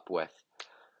set up with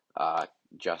uh,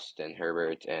 Justin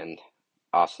Herbert and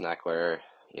Austin Eckler,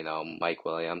 Mike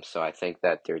Williams. So I think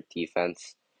that their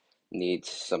defense needs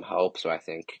some help. So I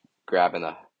think grabbing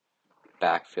a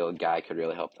backfield guy could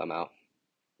really help them out.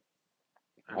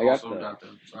 I got the.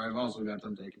 I've also got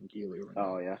them taking Keely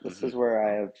Oh Ringo. yeah. This Hmm. is where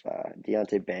I have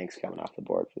Deontay Banks coming off the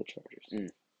board for the Chargers. Mm.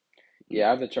 Yeah, I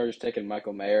have the Chargers taking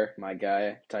Michael Mayer, my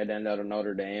guy, tight end out of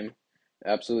Notre Dame.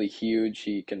 Absolutely huge.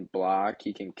 He can block,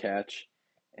 he can catch,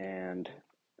 and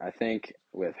I think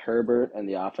with Herbert and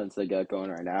the offense they got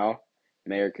going right now,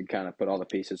 Mayer could kind of put all the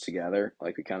pieces together,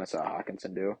 like we kind of saw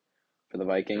Hawkinson do for the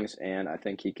Yeah, Vikings, and I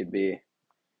think he could be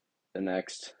the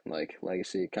next like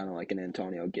legacy, kind of like an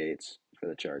Antonio Gates for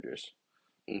the Chargers.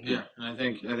 Hmm. yeah, and I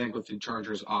think with the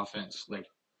Chargers offense, like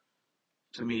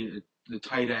to me, the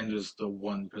tight end is the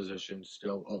one position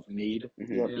still of need. Hmm.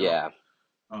 Yep. You know, Yeah.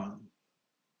 um,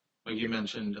 like you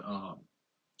mentioned,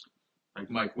 like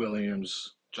Mike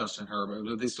Williams, Justin Herbert,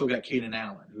 but they still got Keenan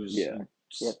Allen, who's Yeah.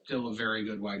 Yep. still a very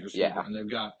good wide receiver, Yeah. and they've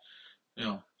got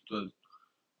the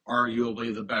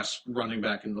arguably the best running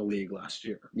back in the league last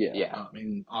year. Yeah. Yeah.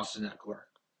 In Austin Eckler.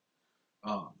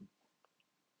 Um,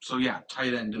 so yeah,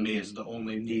 tight end to me Hmm. is the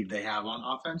only need they have on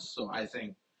offense. So I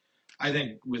think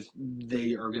with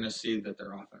they are going to see that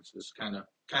their offense is kind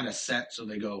of set, so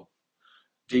they go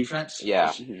defense Yeah.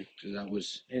 just Hmm. because that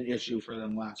was an issue for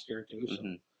them last year too. So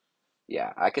Hmm.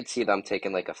 Yeah. I could see them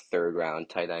taking like a third round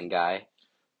tight end guy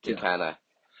to yeah, kind of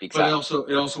but because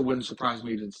it also wouldn't surprise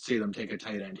me to see them take a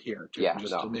tight end here too, yeah,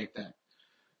 just to no, make that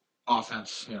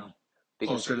offense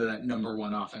because closer to that number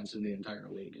one offense in the entire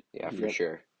league. yeah, for Yep.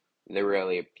 sure. There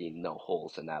really be no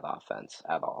holes in that offense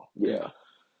at all. Yeah. Yeah,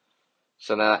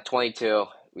 So then at 22,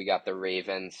 we got the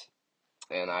Ravens,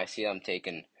 and I see them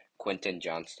taking Quentin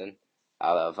Johnston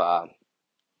out of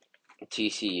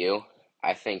TCU.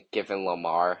 I think giving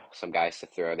Lamar some guys to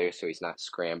throw there so he's not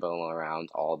scrambling around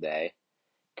all day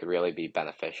could really be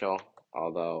beneficial.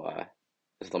 Although,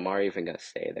 is Lamar even going to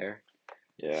stay there?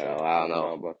 So Yeah, I I don't don't know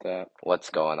know about that. what's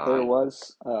going There on.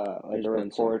 was like There's a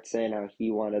been some. report saying how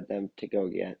he wanted them to go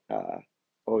get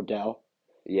Odell,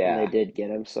 and they Yeah. did get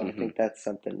him. So I Mhm. think that's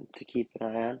something to keep an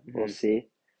eye on. We'll Hmm. see.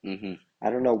 Mhm. I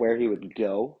don't know where he would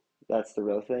go. That's the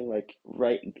real thing. Like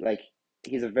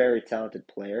he's a very talented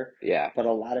player, Yeah. but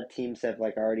a lot of teams have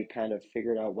like already kind of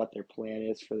figured out what their plan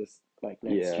is for this like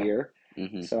next Yeah, year.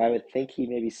 Mhm. So I would think he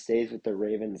maybe stays with the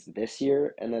Ravens this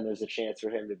year, and then there's a chance for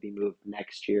him to be moved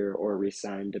next year or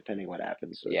re-signed depending what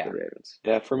happens with the Yeah. Ravens.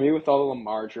 yeah. For me, with all the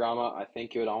Lamar drama, I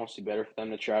think it would almost be better for them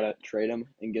to try to trade him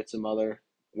and get some other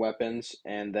weapons,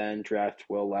 and then draft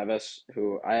Will Levis,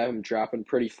 who I have him dropping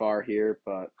pretty far here,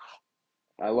 but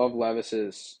I love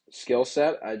Levis's skill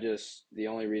set. The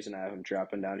only reason I have him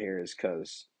dropping down here is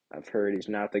because I've heard he's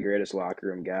not the greatest locker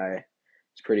room guy.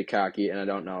 He's pretty cocky, and I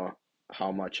don't know how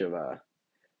much of a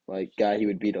like guy he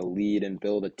would be to lead and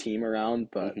build a team around,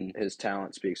 but Mhm. his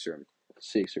talent speaks for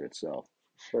itself.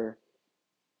 Sure.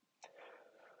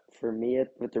 For me,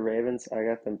 with the Ravens, I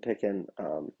got them picking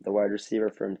the wide receiver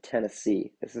from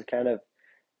Tennessee. This is kind of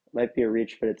might be a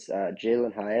reach, but it's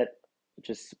Jalen Hyatt,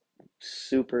 just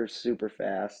super, super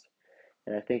fast.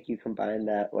 And I think you combine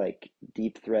that like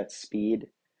deep threat speed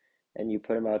and you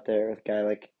put him out there with a guy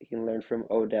like he can learn from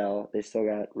Odell. They still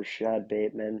got Rashad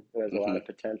Bateman, who has a lot Mhm. of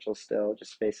potential still,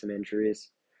 just face some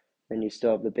injuries. And you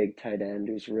still have the big tight end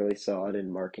who's really solid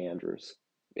in Mark Andrews.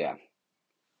 Yeah.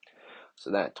 So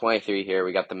then at 23 here,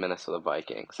 we got the Minnesota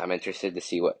Vikings. I'm interested to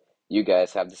see what you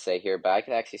guys have to say here, but I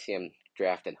could actually see him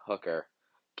drafting Hooker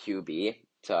QB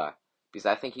because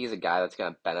I think he's a guy that's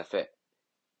going to benefit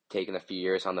taking a few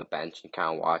years on the bench and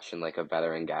kind of watching like a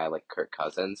veteran guy like Kirk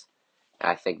Cousins. And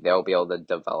I think they'll be able to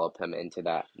develop him into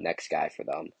that next guy for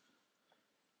them.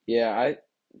 Yeah, I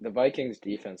the Vikings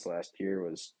defense last year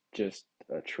was just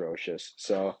atrocious.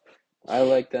 So I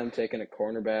like them taking a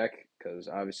cornerback because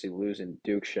obviously losing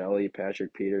Duke Shelley,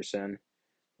 Patrick Peterson,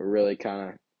 we're really kind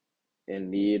of in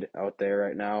need out there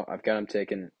right now. I've got them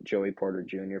taking Joey Porter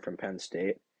Jr. from Penn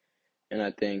State, and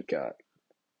I think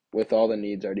with all the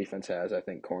needs our defense has, I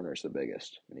think corner is the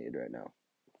biggest need right now.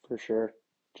 For sure.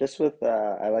 Just with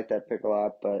I like that pick a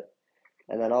lot, but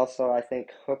and then also I think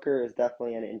Hooker is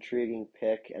definitely an intriguing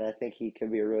pick, and I think he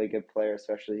could be a really good player,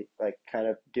 especially like kind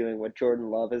of doing what Jordan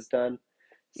Love has done,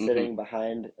 Mm-hmm. sitting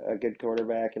behind a good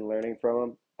quarterback and learning from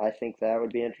him. I think that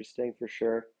would be interesting for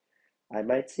sure. I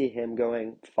might see him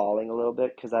going falling a little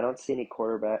bit because I don't see any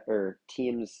quarterback or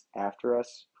teams after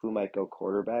us who might go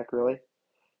quarterback really.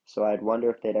 So I'd wonder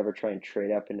if they'd ever try and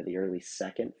trade up into the early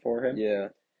second for him Yeah,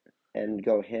 and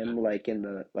go him like in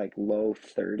the like low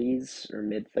 30s or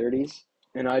mid 30s.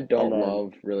 and I And don't then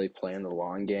love really playing the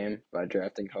long game by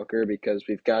drafting Hooker because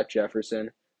we've got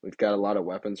Jefferson, we've got a lot of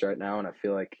weapons right now, and I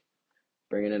feel like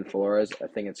bringing in Flores, I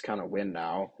think it's kind of win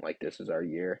now. Like this is our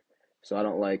year. So I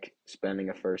don't like spending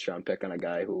a first round pick on a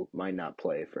guy who might not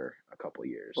play for a couple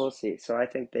we'll years. see. So I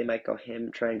think they might go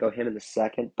him, try and go him in the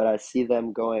second, but I see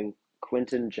them going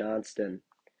Quentin Johnston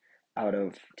out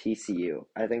of TCU.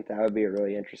 I think that would be a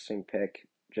really interesting pick.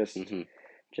 Just Mm-hmm.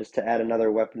 just to add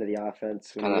another weapon to the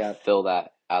offense when Kind you of got fill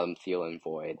that Adam Thielen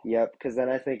void. yep, because then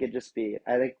I think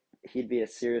he'd be a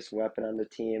serious weapon on the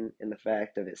team in the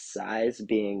fact of his size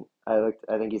being I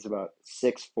think he's about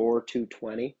 6'4",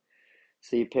 220.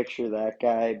 So you picture that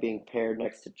guy being paired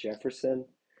next to Jefferson,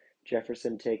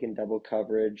 Jefferson taking double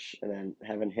coverage and then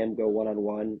having him go one on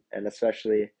one, and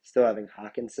especially still having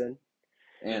Hawkinson.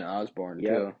 And Osborne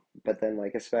Yep. too. But then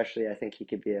like especially I think he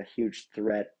could be a huge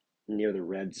threat near the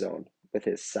red zone with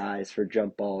his size for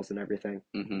jump balls and everything.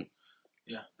 Mm-hmm.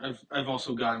 Yeah, I've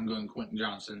also got him going Quentin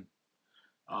Johnson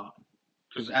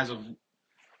because as of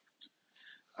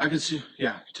I can see,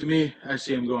 yeah, to me, I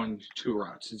see him going two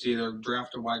routes. It's either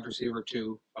draft a wide receiver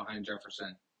two behind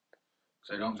Jefferson,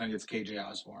 because I don't think it's KJ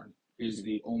Osborne. He's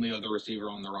the only other receiver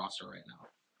on the roster right now.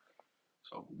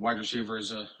 So wide receiver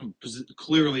is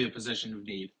clearly a position of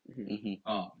need. Mhm.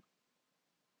 Mm-hmm. Um,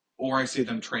 or I see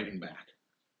them trading back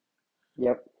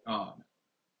Yep. um,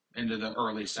 into the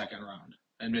early second round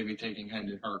and maybe taking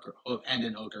Hendon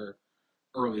Hooker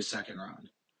early second round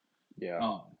Yeah.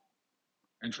 um,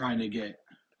 and trying to get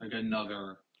like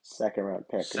another Second round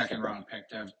pick or second something. round pick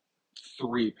to have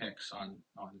three picks on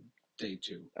day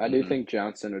two. I do Mm-hmm. think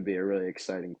Johnson would be a really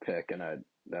exciting pick, and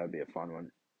that would be a fun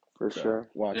one For to sure.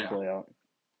 watch Yeah. play out.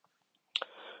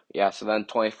 Yeah. So then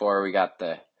 24, we got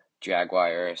the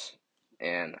Jaguars,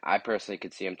 and I personally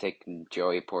could see him taking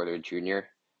Joey Porter Jr.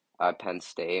 Penn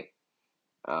State.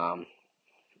 Um,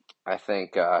 I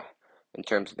think in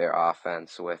terms of their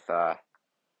offense with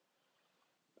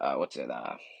what's it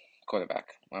quarterback?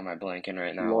 Why am I blanking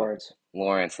right now? Lawrence.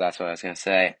 Lawrence. That's what I was gonna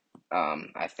say.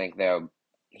 I think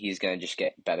he's gonna just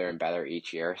get better and better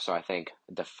each year. So I think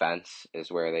defense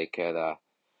is where they could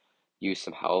use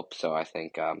some help. So I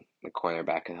think the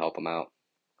cornerback can help him out.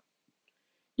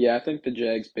 Yeah, I think the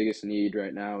Jags' biggest need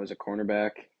right now is a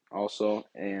cornerback also,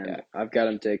 and Yeah. I've got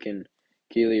him taking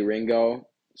Keely Ringo,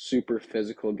 super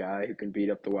physical guy who can beat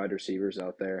up the wide receivers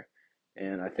out there,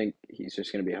 and I think he's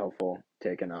just going to be helpful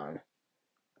taking on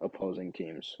opposing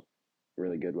teams,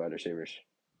 really good wide receivers.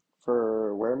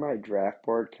 For where my draft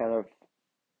board kind of,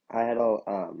 I had a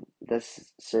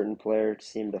this certain player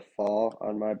seemed to fall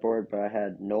on my board, but I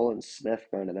had Nolan Smith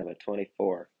going to them at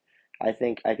 24. I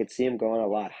think I could see him going a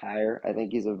lot higher. I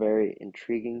think he's a very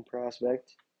intriguing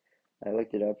prospect. I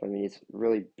looked it up. I mean, he's a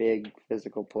really big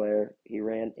physical player. He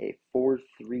ran a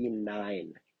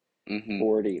 4.39 Mm-hmm.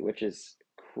 40, which is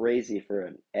crazy for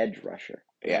an edge rusher,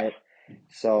 Yeah. right?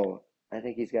 So I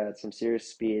think he's got some serious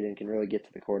speed and can really get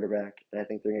to the quarterback. And I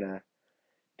think they're gonna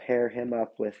pair him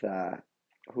up with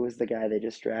who was the guy they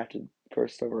just drafted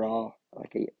first overall?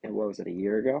 Like what was it, a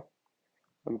year ago?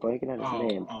 I'm blanking on his Oh,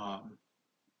 name.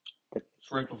 The,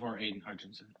 it's right before Aiden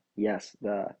Hutchinson. yes,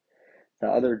 the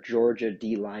other Georgia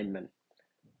D lineman.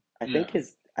 Yeah.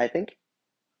 I think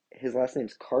his last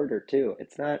name's Carter too.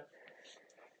 It's not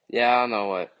Yeah, I don't know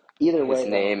what either his way though.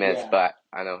 name is, Yeah. but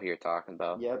I know who you're talking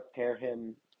about. Yep, pair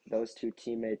those two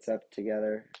teammates up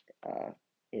together uh,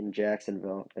 in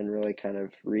Jacksonville and really kind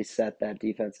of reset that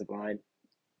defensive line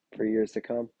for years to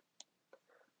come.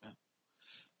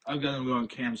 I've got them going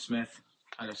Cam Smith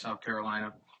out of South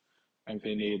Carolina. I think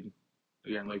they need,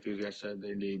 again, like these guys said,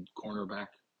 they need cornerback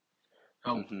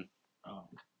help. Mm-hmm. Um,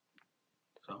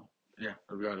 so, yeah,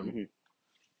 I've got them Hmm.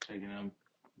 taking them.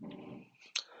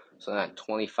 So at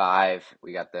 25,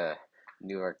 we got the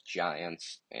New York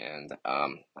Giants, and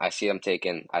I see them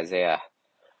taking Isaiah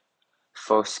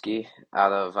Foskey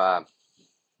out of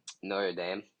Notre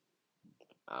Dame.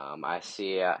 I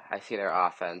see their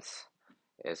offense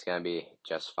is going to be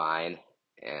just fine,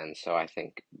 and so I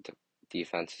think the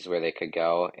defense is where they could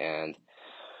go, and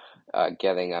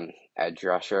getting an edge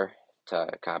rusher to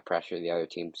kind of pressure the other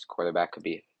team's quarterback could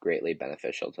be greatly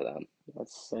beneficial to them.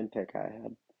 That's the same pick I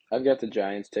had. I've got the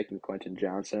Giants taking Quentin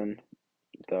Johnson,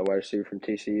 the wide receiver from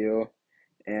TCU,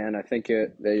 and I think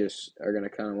they just are going to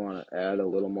kind of want to add a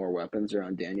little more weapons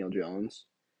around Daniel Jones.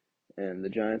 And the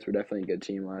Giants were definitely a good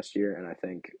team last year, and I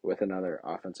think with another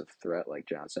offensive threat like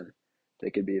Johnson, they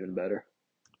could be even better.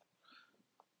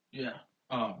 Yeah.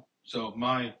 So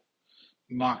my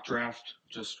mock draft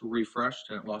just refreshed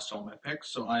and it lost all my picks,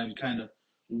 so I am kind of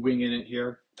winging it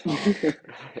here.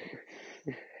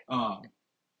 Um,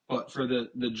 but for the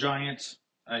Giants,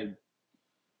 I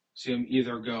see them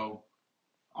either go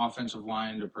offensive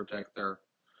line to protect their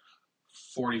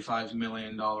 $45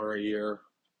 million a year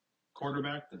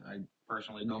quarterback that I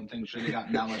personally don't think should have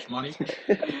gotten that much money.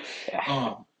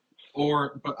 Yeah.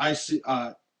 But I see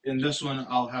in this one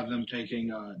I'll have them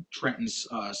taking Trenton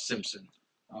Simpson,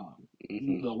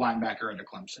 Mm-hmm. the linebacker at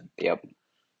Clemson. Yep.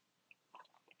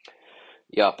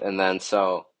 Yep. And then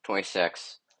so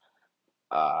 26,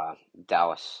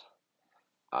 Dallas.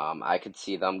 I could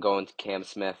see them going to Cam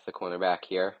Smith, the cornerback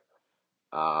here.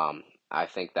 I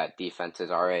think that defense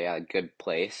is already at a good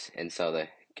place, and so to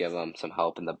give them some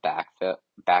help in the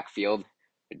backfield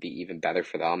would be even better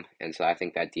for them. And so I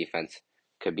think that defense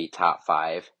could be top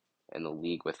 5 in the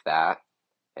league with that,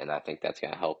 and I think that's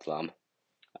going to help them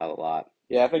a lot.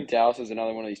 Yeah, I think Dallas is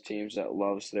another one of these teams that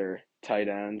loves their tight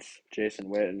ends, Jason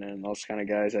Witten and those kind of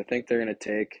guys. I think they're going to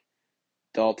take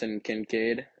Dalton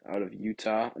Kincaid out of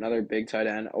Utah, another big tight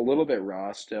end, a little bit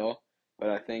raw still, but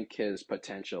I think his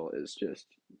potential is just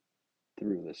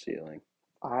through the ceiling.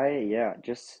 Yeah,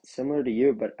 just similar to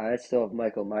you, but I still have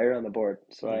Michael Meyer on the board,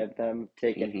 so I Mm. have them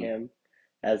taking Mm-hmm. him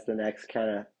as the next kind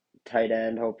of tight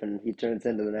end, hoping he turns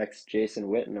into the next Jason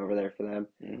Witten over there for them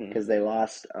Mm-hmm. because they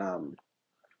lost Dalton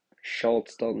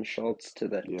Schultz to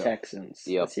the Yep. Texans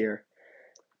Yep. this year.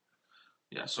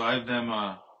 Yeah, so I have them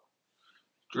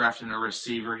drafting a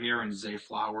receiver here in Zay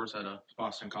Flowers out of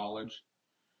Boston College.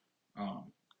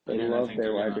 They Again, I love think their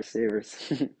they're wide gonna.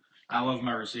 receivers. I love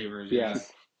my receivers. Yeah,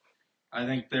 Yes. I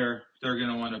think they're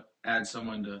gonna want to add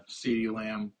someone to CeeDee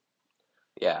Lamb.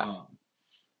 Yeah.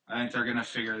 I think they're gonna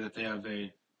figure that they have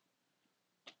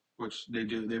which they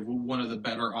do. They have one of the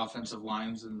better offensive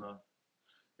lines in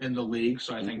the league.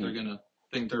 So I think Mm-hmm. they're gonna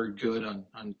think they're good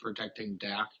on protecting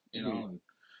Dak. Mhm. And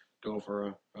go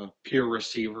for a pure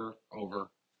receiver over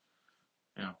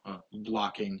a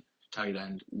blocking tight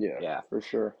end. Yeah. Yeah. for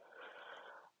sure.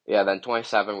 Yeah, then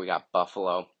 27 we got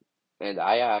Buffalo. And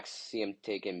I actually see him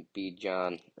taking B.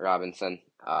 John Robinson.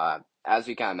 As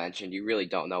we kind of mentioned, you really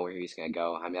don't know where he's going to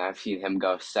go. I mean, I've seen him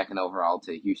go second overall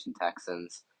to Houston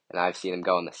Texans, and I've seen him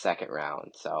go in the second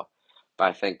round. So, but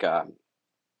I think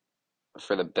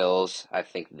for the Bills, I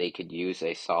think they could use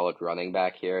a solid running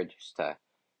back here just to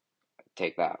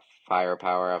take that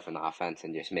firepower of an offense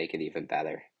and just make it even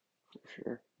better. For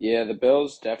sure. Yeah, the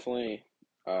Bills definitely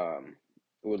um,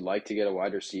 would like to get a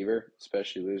wide receiver,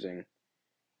 especially losing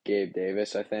Gabe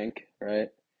Davis, I think, right?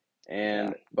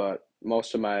 Yeah. But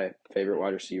most of my favorite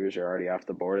wide receivers are already off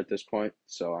the board at this point,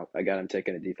 so I got him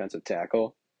taking a defensive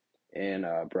tackle and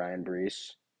Brian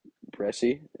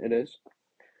Bressie it is,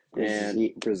 and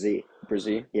Brzee.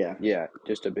 Brzee, Yeah. yeah,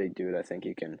 just a big dude. I think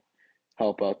he can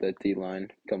help out that D line,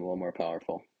 become a little more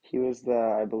powerful. He was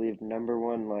the, I believe, number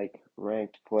one like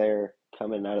ranked player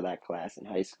coming out of that class in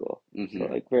high school. So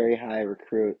Mm-hmm. like very high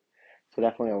recruit. So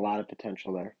definitely a lot of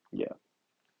potential there. Yeah,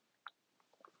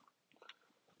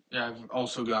 Yeah, I've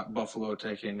also got Buffalo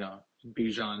taking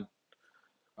Bijan.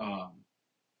 Um,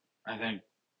 I think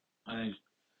I think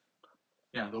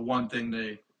the one thing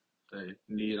they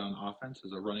need on offense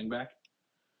is a running back,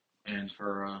 and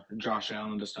for Josh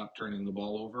Allen to stop turning the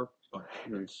ball over. But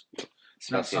it's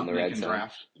not Especially in the something they red can zone.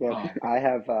 draft. Yep.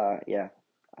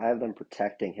 I have them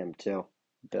protecting him too.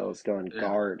 Bills going Yeah,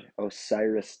 guard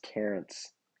Osiris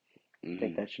Terrence. I think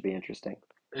Mm-hmm. that should be interesting.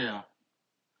 yeah,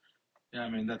 yeah. I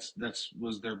mean, that's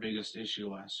was their biggest issue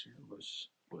last year was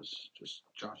just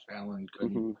Josh Allen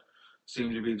couldn't Hmm.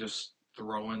 seem to be just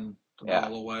throwing the Yeah.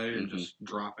 ball away and Mm-hmm. just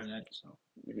dropping it. So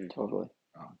Totally.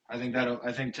 I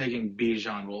think taking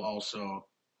Bijan will also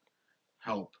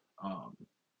help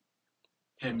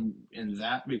him in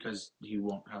that because he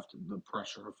won't have the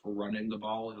pressure for running the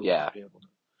ball. He'll Yeah. just be able to.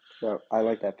 So I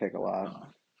like that pick a lot. Uh,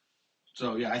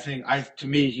 so yeah, I think to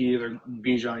me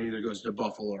Bijan either goes to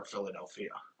Buffalo or Philadelphia.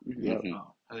 Yep, Mm-hmm.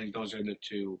 I think those are the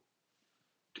two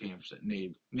teams that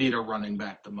need a running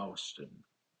back the most. And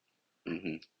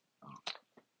Mm-hmm.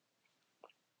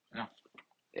 yeah,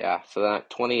 Yeah. So then at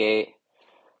 28,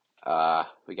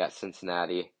 we got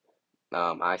Cincinnati.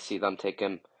 I see them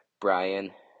taking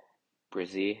Brian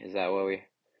Brzee. Is that what we?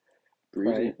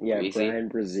 Breezy. Breezy? Brian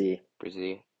Brzee.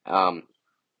 Brzee.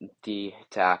 D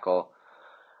tackle.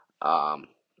 Um,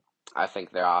 I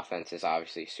think their offense is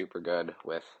obviously super good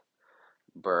with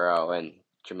Burrow and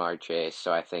Jamar Chase.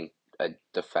 So I think a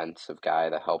defensive guy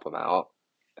to help them out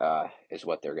is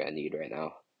what they're gonna need right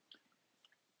now.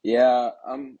 Yeah,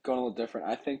 I'm going a little different.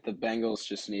 I think the Bengals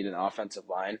just need an offensive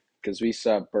line because we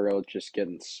saw Burrow just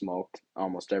getting smoked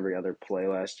almost every other play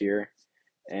last year.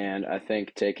 And I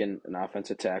think taking an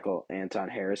offensive tackle, Anton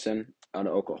Harrison, out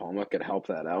of Oklahoma could help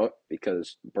that out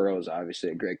because Burrow is obviously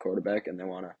a great quarterback and they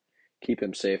want to keep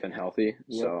him safe and healthy.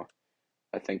 Yep, So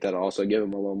I think that'll also give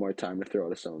him a little more time to throw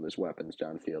to some of his weapons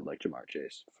downfield like Jamar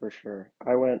Chase. for sure.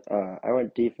 I went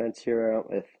defense here out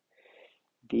with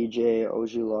DJ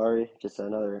Ojulari, just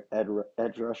another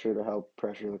edge rusher to help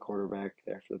pressure the quarterback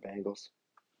there for the Bengals.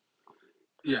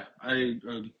 yeah, I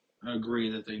agree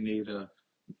that they need a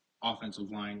offensive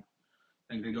line.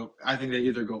 I think they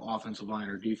either go offensive line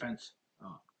or defense.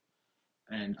 Uh,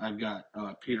 and I've got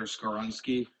Peter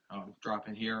Skoronsky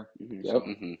dropping here. Yep. So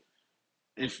Mm-hmm.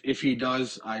 if he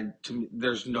does,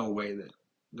 there's no way that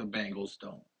the Bengals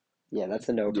Yeah, that's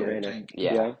a don't no-brainer. tank.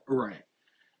 Yeah. Yeah. Right.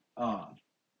 Um,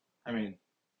 I mean,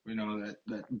 we know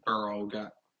that Burrow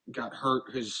got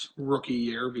hurt his rookie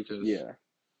year because Yeah.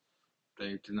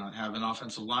 they did not have an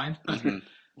offensive line,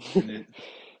 Mm-hmm. and it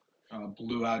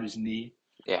blew out his knee.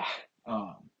 Yeah.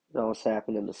 Um, It almost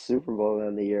happened in the Super Bowl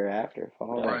then the year after,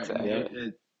 following. right.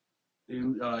 Exactly.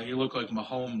 He looked like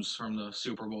Mahomes from the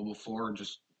Super Bowl before,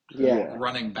 just Yeah.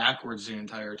 running backwards the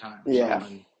entire time. Yeah. So,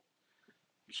 and I'm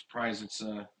surprised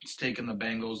it's taken the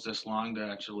Bengals this long to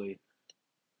actually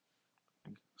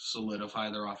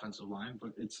solidify their offensive line,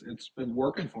 but it's been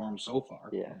working for them so far.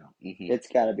 Yeah. Mm-hmm. It's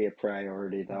got to be a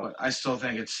priority, though. But I still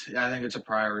think it's a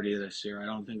priority this year. I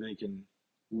don't think they can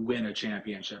win a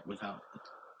championship without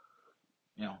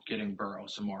getting Burrow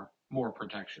some more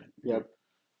protection. Yep.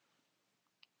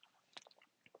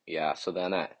 Yeah. So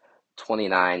then at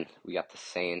 29, we got the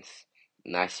Saints,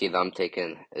 and I see them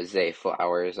taking Zay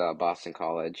Flowers, Boston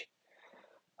College.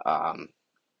 Um,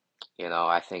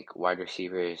 I think wide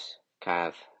receivers kind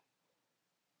of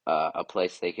a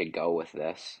place they could go with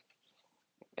this,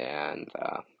 and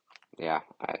yeah,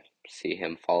 I see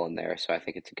him falling there, so I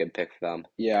think it's a good pick for them.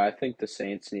 Yeah, I think the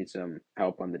Saints need some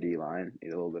help on the D line,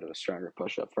 need a little bit of a stronger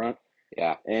push up front.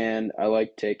 Yeah. And I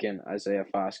like taking Isaiah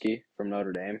Foskey from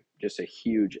Notre Dame, just a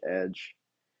huge edge,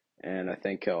 and I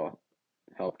think he'll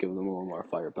help give them a little more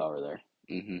firepower there.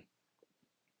 Mm-hmm.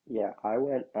 Yeah, I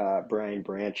went Brian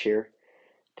Branch here,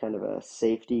 kind of a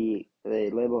safety. They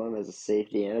label him as a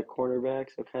safety and a cornerback,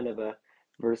 so kind of a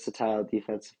versatile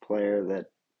defensive player that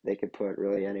they could put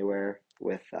really anywhere.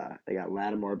 With they got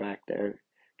Lattimore back there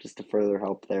just to further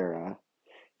help their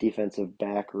defensive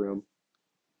back room.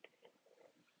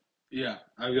 Yeah,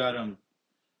 I've got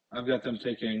them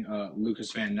taking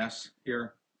Lucas Van Ness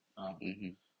here. Mm-hmm.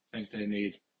 I think they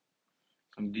need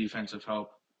some defensive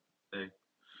help. They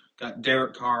got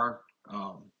Derek Carr.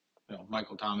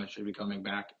 Michael Thomas should be coming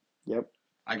back. Yep.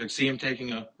 I could see him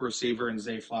taking a receiver in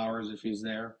Zay Flowers if he's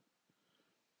there.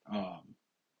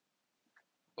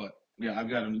 But yeah, I've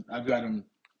got him.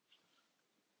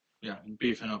 Yeah,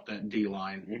 beefing up that D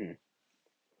line.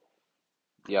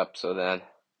 Mm-hmm. Yep. So then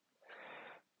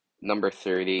number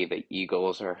 30, the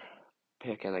Eagles are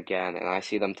picking again, and I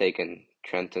see them taking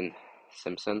Trenton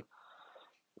Simpson.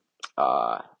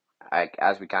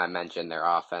 As we kind of mentioned, their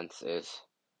offense is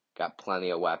got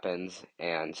plenty of weapons,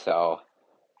 and so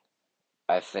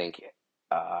I think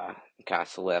kind of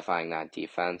solidifying that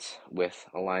defense with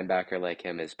a linebacker like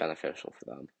him is beneficial for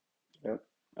them. Yep.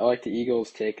 I like the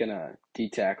Eagles taking a D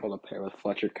tackle to pair with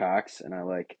Fletcher Cox, and I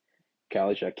like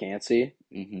Kalijah Cansey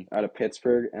Mm-hmm. out of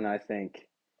Pittsburgh, and I think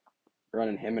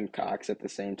running him and Cox at the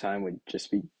same time would just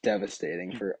be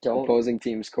devastating for Don't opposing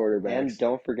teams' and quarterbacks.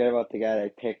 don't forget about the guy I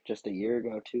picked just a year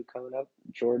ago too, coming up,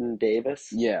 Jordan Davis.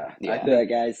 Yeah, Yeah. That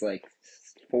guy's like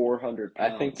 400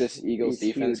 I think pounds. this Eagles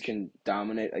He's defense huge. can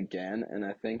dominate again, and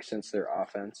I think since their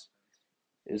offense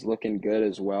is looking good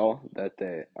as well, that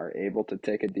they are able to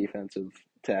take a defensive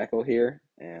tackle here,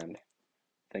 and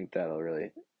I think that'll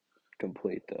really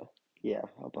complete the Yeah,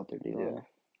 how about their D line? yeah.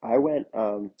 I went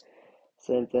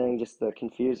same thing, just the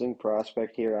confusing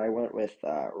prospect here. I went with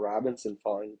Robinson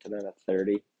falling to them at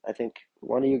 30. I think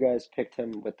one of you guys picked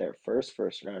him with their first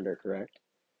rounder, correct?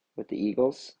 With the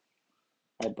Eagles,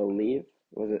 I believe.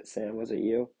 Was it Sam? Was it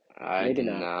you? I Maybe did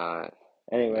not. not.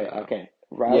 Anyway, No. okay.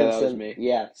 Yeah, that was Robinson, me.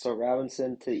 yeah, so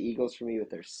Robinson to the Eagles for me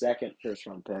with their second first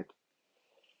round pick.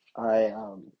 I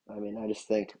just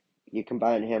think you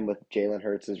combine him with Jalen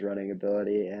Hurts' running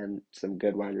ability and some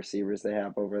good wide receivers they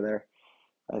have over there.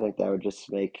 I think that would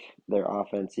just make their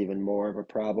offense even more of a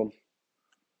problem.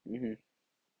 Mm-hmm.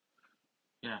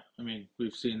 Yeah,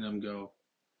 we've seen them go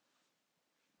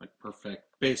like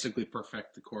basically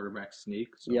perfect the quarterback sneak.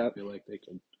 So I Yep. feel like they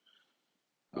could.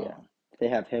 Yeah. Um, If they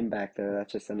have him back there,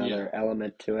 that's just yeah, another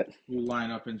element to it. we'll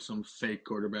line up in some fake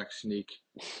quarterback sneak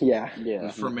Yeah. Yeah.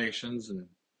 Mm-hmm. formations and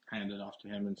hand it off to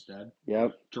him instead.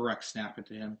 Yep. Direct snap it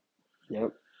to him.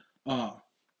 Yep. Uh,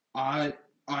 I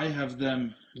I have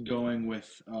them going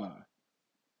with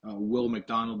Will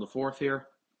McDonald the fourth here.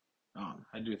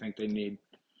 I do think they need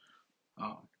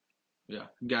um,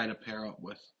 guy to pair up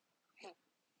with.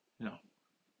 You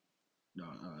know,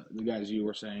 the guys you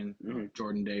were saying, Mm-hmm.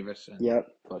 Jordan Davis and Yep.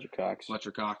 Fletcher Cox.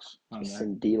 Fletcher Cox on Just that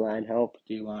some D line help.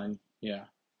 D line. Yeah.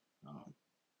 Um,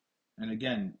 and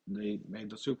again, they made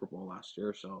the Super Bowl last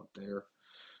year, so their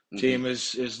Mm-hmm. team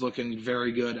is looking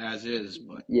very good as is.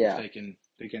 But Yeah. if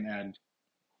they can add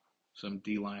some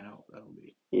D line help, that'll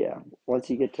be. Yeah. Once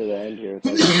you get to the end here with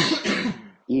like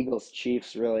Eagles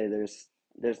Chiefs, really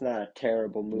there's not a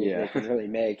terrible move they Yeah. can really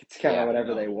make. It's kind of Yeah. whatever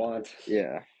No. they want.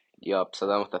 Yeah. Yup. So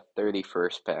then with the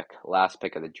 31st pick, last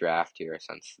pick of the draft here,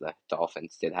 since the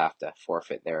Dolphins did have to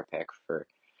forfeit their pick for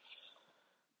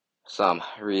some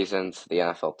reasons, the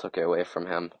NFL took it away from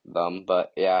them.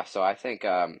 But yeah, so I think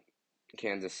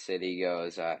Kansas City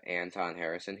goes Anton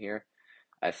Harrison here.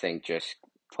 I think just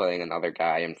putting another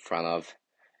guy in front of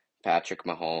Patrick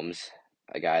Mahomes,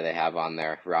 a guy they have on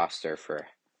their roster for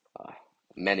uh,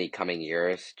 many coming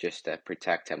years, just to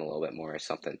protect him a little bit more is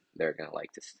something they're going to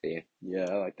like to see. Yeah,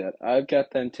 I like that. I've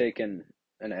got them taking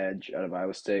an edge out of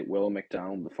Iowa State, Will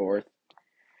McDonald the fourth.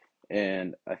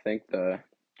 And I think the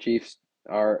Chiefs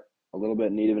are a little bit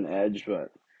in need of an edge,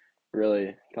 but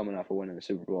really coming off a win in the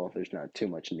Super Bowl, there's not too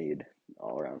much need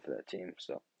all around for that team.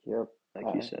 So, Yep.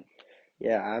 like you said.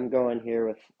 Yeah, I'm going here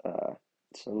with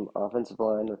some offensive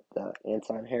line with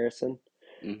Anton Harrison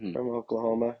Mm-hmm. from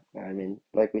Oklahoma.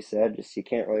 Like we said, just you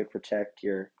can't really protect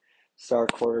your star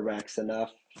quarterbacks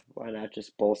enough. Why not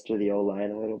just bolster the O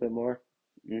line a little bit more?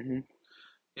 Mm-hmm.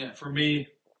 Yeah, for me,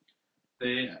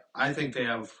 I think they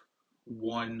have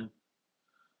one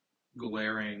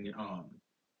glaring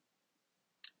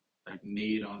like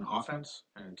need on offense,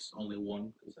 and it's only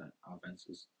one because that offense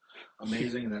is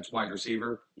amazing, and that's wide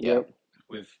receiver Yeah. Yep.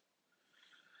 with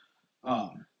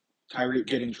Tyreek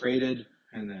getting traded,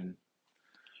 and then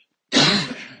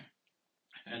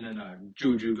and then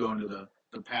Juju going to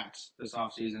the Pats this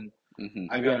offseason. Hmm.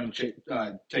 I got him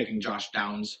taking Josh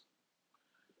Downs.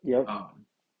 Yep.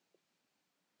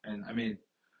 And I mean,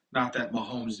 not that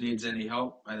Mahomes needs any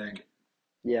help. I think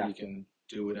Yeah. he can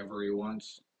do whatever he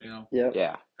wants. Yep.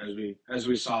 Yeah. As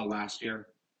we saw last year.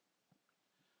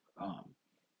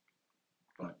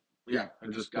 But yeah, I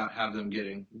just got have them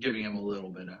giving him a little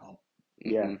bit of help.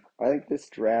 Yeah. Hmm. I think this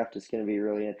draft is going to be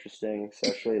really interesting,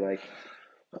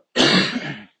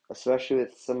 especially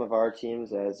with some of our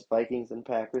teams as Vikings and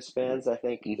Packers fans. I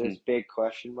think Hmm. there's big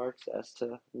question marks as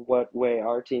to what way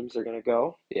our teams are going to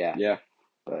go. Yeah. Yeah.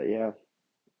 But yeah.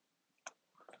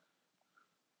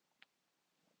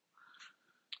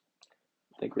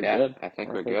 I think we're Yeah. good. I think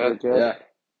I we're think we're good. good. Yeah.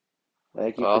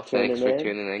 Thank you Well, for thanks tuning for in.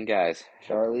 tuning in, guys.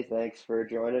 Charlie, thanks for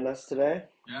joining us today.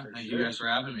 Yeah, For thank sure. you guys for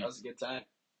having me. That was a good time.